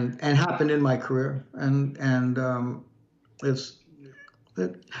and happened in my career. And it's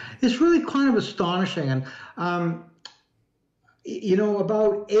really kind of astonishing. And,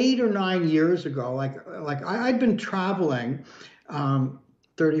 about 8 or 9 years ago, I'd been traveling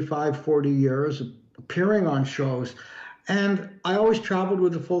 35, 40 years, appearing on shows. And I always traveled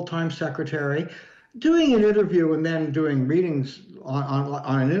with a full-time secretary, doing an interview and then doing readings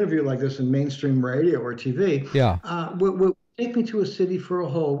on an interview like this in mainstream radio or TV. Yeah. Would take me to a city for a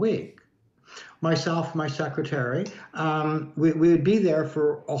whole week. Myself, my secretary, we would be there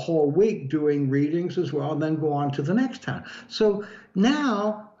for a whole week doing readings as well, and then go on to the next town. So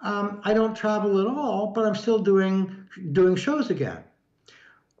now I don't travel at all, but I'm still doing shows again.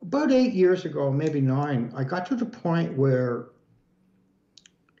 About 8 years ago, maybe 9, I got to the point where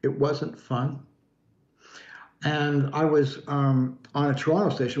it wasn't fun. And I was on a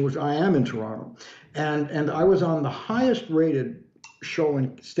Toronto station, which I am in Toronto, and I was on the highest rated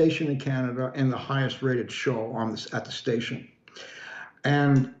station in Canada and the highest rated show at the station.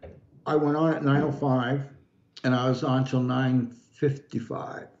 And I went on at 9:05, and I was on till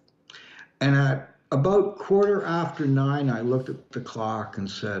 9:55. And at about 9:15, I looked at the clock and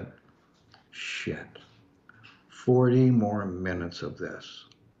said, "Shit, 40 more minutes of this.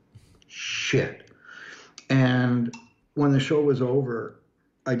 Shit." And when the show was over,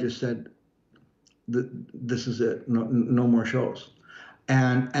 I just said, "This is it. No more shows."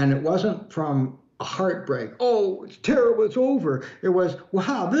 And it wasn't from a heartbreak. Oh, it's terrible. It's over. It was,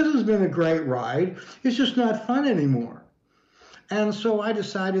 wow, this has been a great ride. It's just not fun anymore. And so I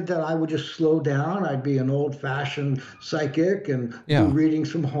decided that I would just slow down. I'd be an old-fashioned psychic and do readings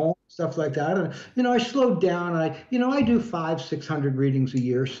from home, stuff like that. And, I slowed down. I do 500-600 readings a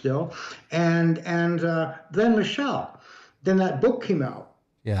year still. And then Michelle, then that book came out.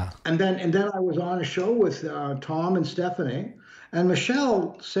 Yeah. And then I was on a show with Tom and Stephanie. And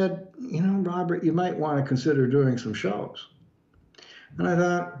Michelle said, "Robert, you might want to consider doing some shows." And I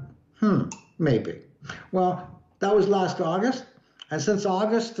thought, maybe. Well, that was last August. And since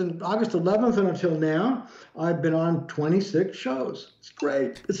August 11th and until now, I've been on 26 shows. It's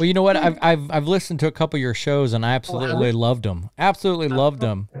great. Well, you know what? I've listened to a couple of your shows, and I absolutely loved them. Absolutely loved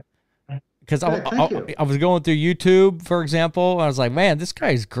them. Because I was going through YouTube, for example, and I was like, man, this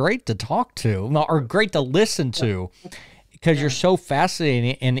guy is great to talk to, or great to listen to, because you're so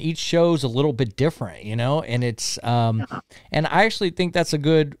fascinating, and each show's a little bit different, and it's, and I actually think that's a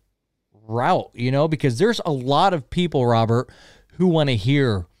good route, because there's a lot of people, Robert, who want to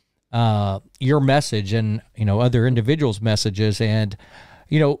hear your message and, other individuals' messages. And,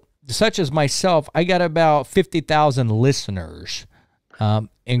 such as myself, I got about 50,000 listeners, and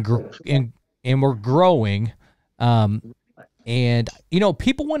we're growing. And,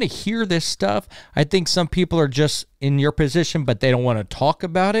 people want to hear this stuff. I think some people are just in your position, but they don't want to talk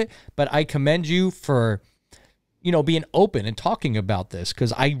about it. But I commend you for, being open and talking about this,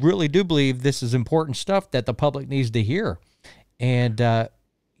 because I really do believe this is important stuff that the public needs to hear. And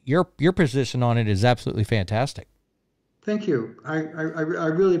your position on it is absolutely fantastic. Thank you. I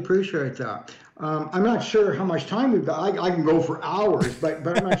really appreciate that. I'm not sure how much time we've got. I can go for hours, but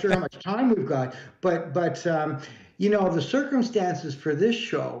I'm not sure how much time we've got. But the circumstances for this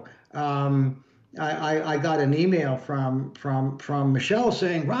show, I got an email from Michelle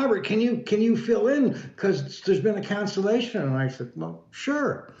saying, Robert, can you fill in, because there's been a cancellation? And I said, well,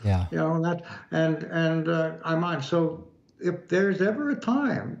 sure. Yeah. And I'm on. So if there's ever a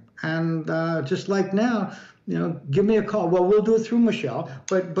time, and just like now, give me a call. Well, we'll do it through Michelle,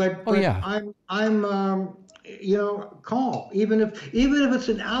 but yeah. I'm call, even if it's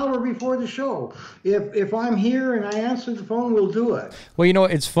an hour before the show. If I'm here and I answer the phone, we'll do it. Well,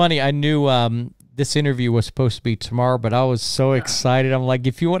 it's funny. I knew this interview was supposed to be tomorrow, but I was so excited. I'm like,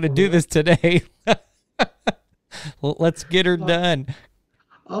 if you want to do this today, let's get her done.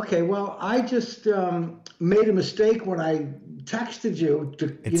 Okay, well, I just made a mistake when I texted you to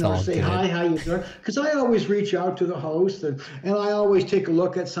say good. Hi, how you doing? Because I always reach out to the host, and I always take a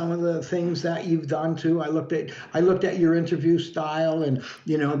look at some of the things that you've done too. I looked at your interview style and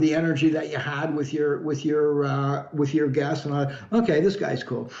the energy that you had with your guests, and okay, this guy's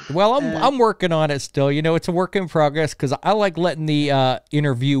cool. Well, I'm working on it still. It's a work in progress, because I like letting the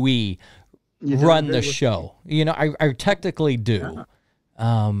interviewee run the show. I technically do.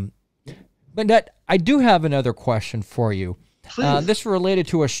 Yeah. But I do have another question for you. This is related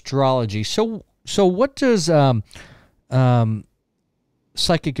to astrology. So what does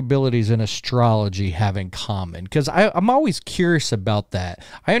psychic abilities and astrology have in common? Because I'm always curious about that.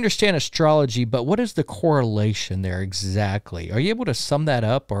 I understand astrology, but what is the correlation there exactly? Are you able to sum that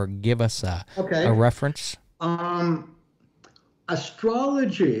up or give us a reference?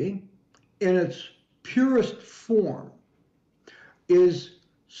 Astrology, in its purest form, is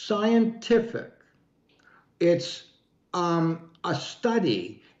scientific. It's a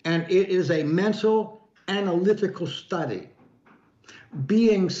study, and it is a mental analytical study.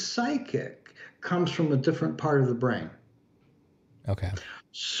 Being psychic comes from a different part of the brain. Okay.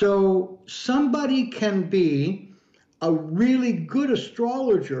 So somebody can be a really good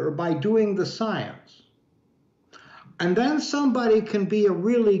astrologer by doing the science. And then somebody can be a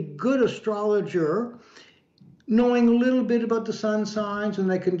really good astrologer knowing a little bit about the sun signs, and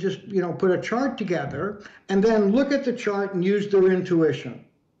they can just, put a chart together and then look at the chart and use their intuition.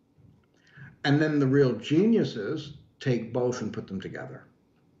 And then the real geniuses take both and put them together.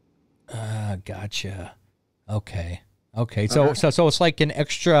 Gotcha. Okay. So it's like an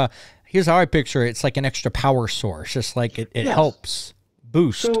extra, here's how I picture it. It's like an extra power source. Just like it yes. helps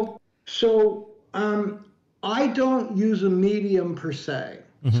boost. So I don't use a medium per se.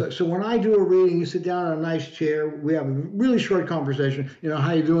 Mm-hmm. So when I do a reading, you sit down in a nice chair. We have a really short conversation.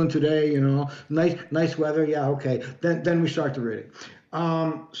 How you doing today? Nice weather. Yeah, okay. Then we start the reading.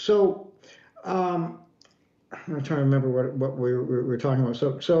 I'm trying to remember what we were talking about.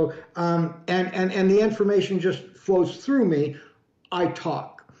 And the information just flows through me. I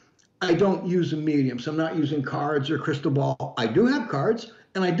talk. I don't use a medium. So I'm not using cards or crystal ball. I do have cards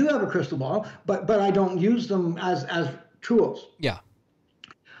and I do have a crystal ball, but I don't use them as tools. Yeah.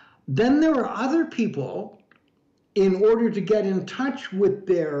 Then there are other people, in order to get in touch with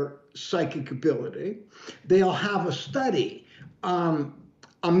their psychic ability, they'll have a study,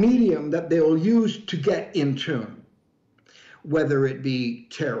 a medium that they'll use to get in tune, whether it be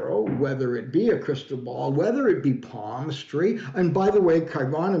tarot, whether it be a crystal ball, whether it be palmistry. And by the way,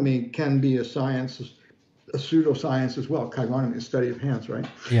 chironomy can be a science, a pseudoscience as well. Chironomy is study of hands, right?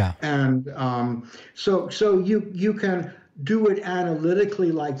 Yeah. And so you can do it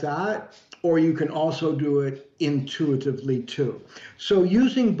analytically like that, or you can also do it intuitively too. So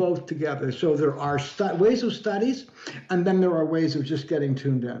using both together. So there are ways of studies, and then there are ways of just getting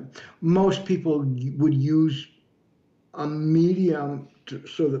tuned in. Most people would use a medium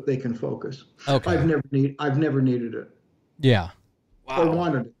so that they can focus. Okay. I've never needed it. Yeah. Wow. Or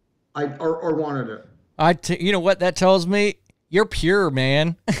wanted it. Or wanted it. You know what that tells me? You're pure,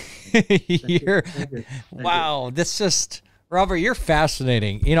 man. Thank you. Wow. This just, Robert, you're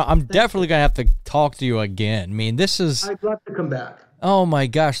fascinating. I'm definitely going to have to talk to you again. I mean, this is. I'd love to come back. Oh my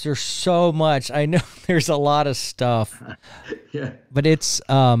gosh, there's so much. I know there's a lot of stuff. Yeah. But it's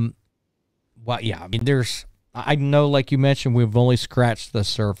Well, yeah, I mean, I know, like you mentioned, we've only scratched the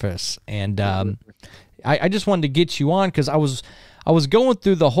surface, and I just wanted to get you on because I was going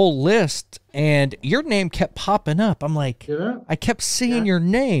through the whole list, and your name kept popping up. I'm like, I kept seeing your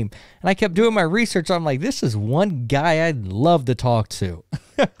name, and I kept doing my research. I'm like, this is one guy I'd love to talk to.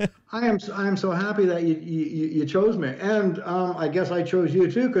 I am so happy that you chose me, and I guess I chose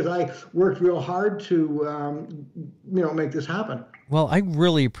you too because I worked real hard to make this happen. Well, I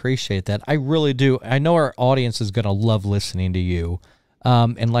really appreciate that. I really do. I know our audience is going to love listening to you.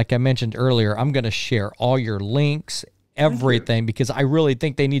 And like I mentioned earlier, I'm going to share all your links, everything, because I really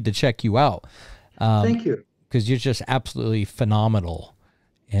think they need to check you out. Thank you. Because you're just absolutely phenomenal.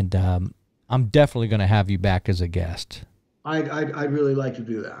 And I'm definitely going to have you back as a guest. I'd really like to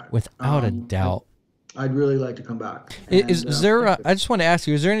do that. Without a doubt. I'd really like to come back. Is there, I just want to ask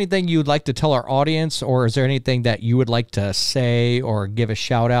you, is there anything you would like to tell our audience, or is there anything that you would like to say or give a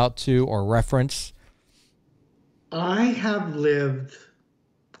shout out to or reference? I have lived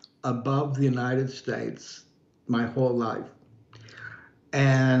above the United States my whole life.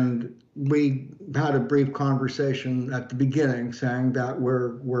 And we had a brief conversation at the beginning saying that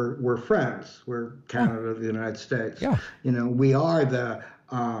we're friends. We're Canada, the United States. Yeah. We are the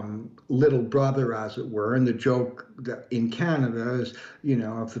little brother, as it were. And the joke that in Canada is,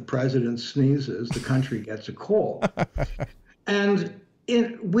 if the president sneezes, the country gets a cold. And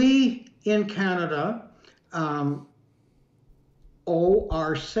we in Canada owe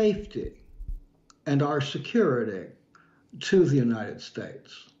our safety and our security to the United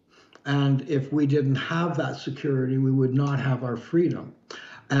States. And if we didn't have that security, we would not have our freedom.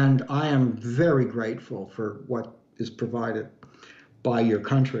 And I am very grateful for what is provided by your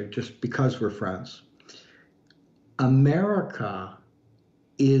country, just because we're friends. America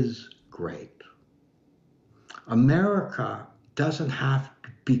is great. America doesn't have to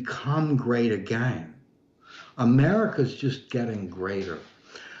become great again. America's just getting greater.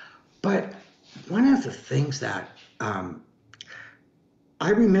 But one of the things that I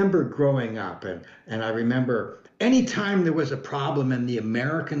remember growing up, and I remember anytime there was a problem and the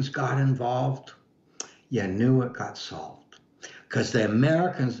Americans got involved, you knew it got solved. Because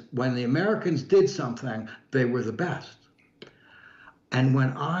when the Americans did something, they were the best. And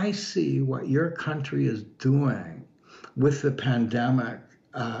when I see what your country is doing with the pandemic,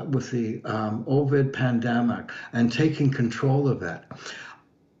 with the COVID pandemic, and taking control of it,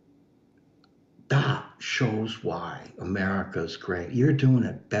 that shows why America's great. You're doing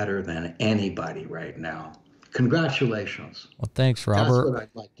it better than anybody right now. Congratulations. Well, thanks, Robert. That's what I'd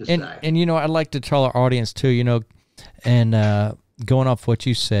like to say. And I'd like to tell our audience too, and going off what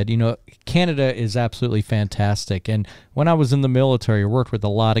you said, Canada is absolutely fantastic. And when I was in the military, I worked with a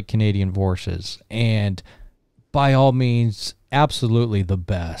lot of Canadian forces, and by all means, absolutely the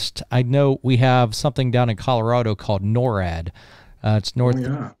best. I know we have something down in Colorado called NORAD. It's north,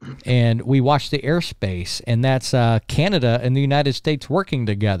 and we watch the airspace, and that's Canada and the United States working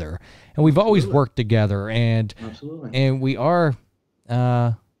together. And we've always worked together, and we are,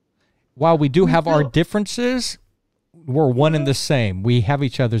 while we do have our differences, we're one and the same. We have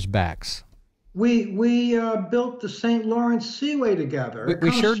each other's backs. We built the St. Lawrence Seaway together.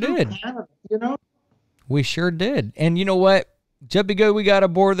 We sure did. Canada, We sure did. And you know what? Just because we got a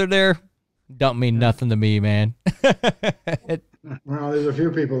border there, don't mean nothing to me, man. Well, there's a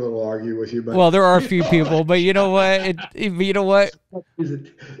few people that will argue with you, but well, there are a few people, but you know what? You know what?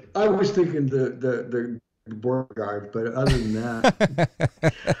 I was thinking the border guard, but other than that,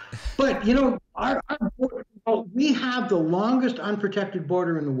 but we have the longest unprotected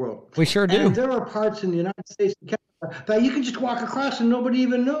border in the world. We sure do. And there are parts in the United States and Canada that you can just walk across and nobody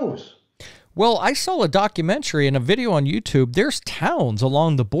even knows. Well, I saw a documentary and a video on YouTube. There's towns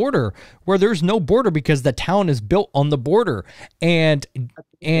along the border where there's no border because the town is built on the border. And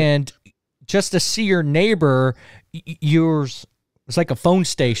just to see your neighbor, it's like a phone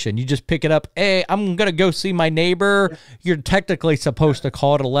station. You just pick it up. Hey, I'm going to go see my neighbor. You're technically supposed to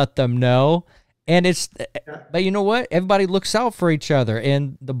call to let them know. And but you know what? Everybody looks out for each other.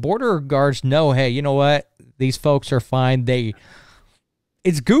 And the border guards know, hey, you know what? These folks are fine.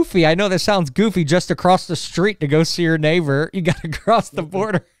 It's goofy. I know that sounds goofy, just across the street to go see your neighbor. You got to cross the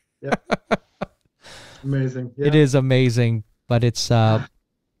border. Yeah. Amazing. Yeah. It is amazing, but it's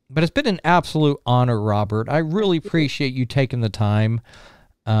been an absolute honor, Robert. I really appreciate you taking the time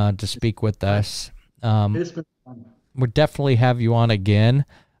to speak with us. It's been fun. We'll definitely have you on again.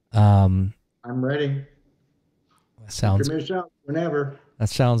 I'm ready. Sounds Give me a shout whenever. That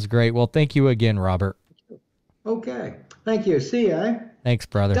sounds great. Well, thank you again, Robert. Okay. Thank you. See ya. Thanks,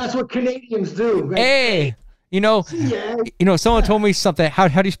 brother. That's what Canadians do. Hey, CA. Someone told me something. How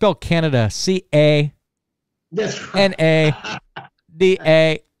do you spell Canada? CANADA. That's right.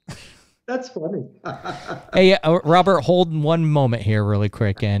 That's funny. Hey, Robert, hold one moment here really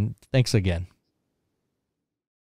quick, and thanks again.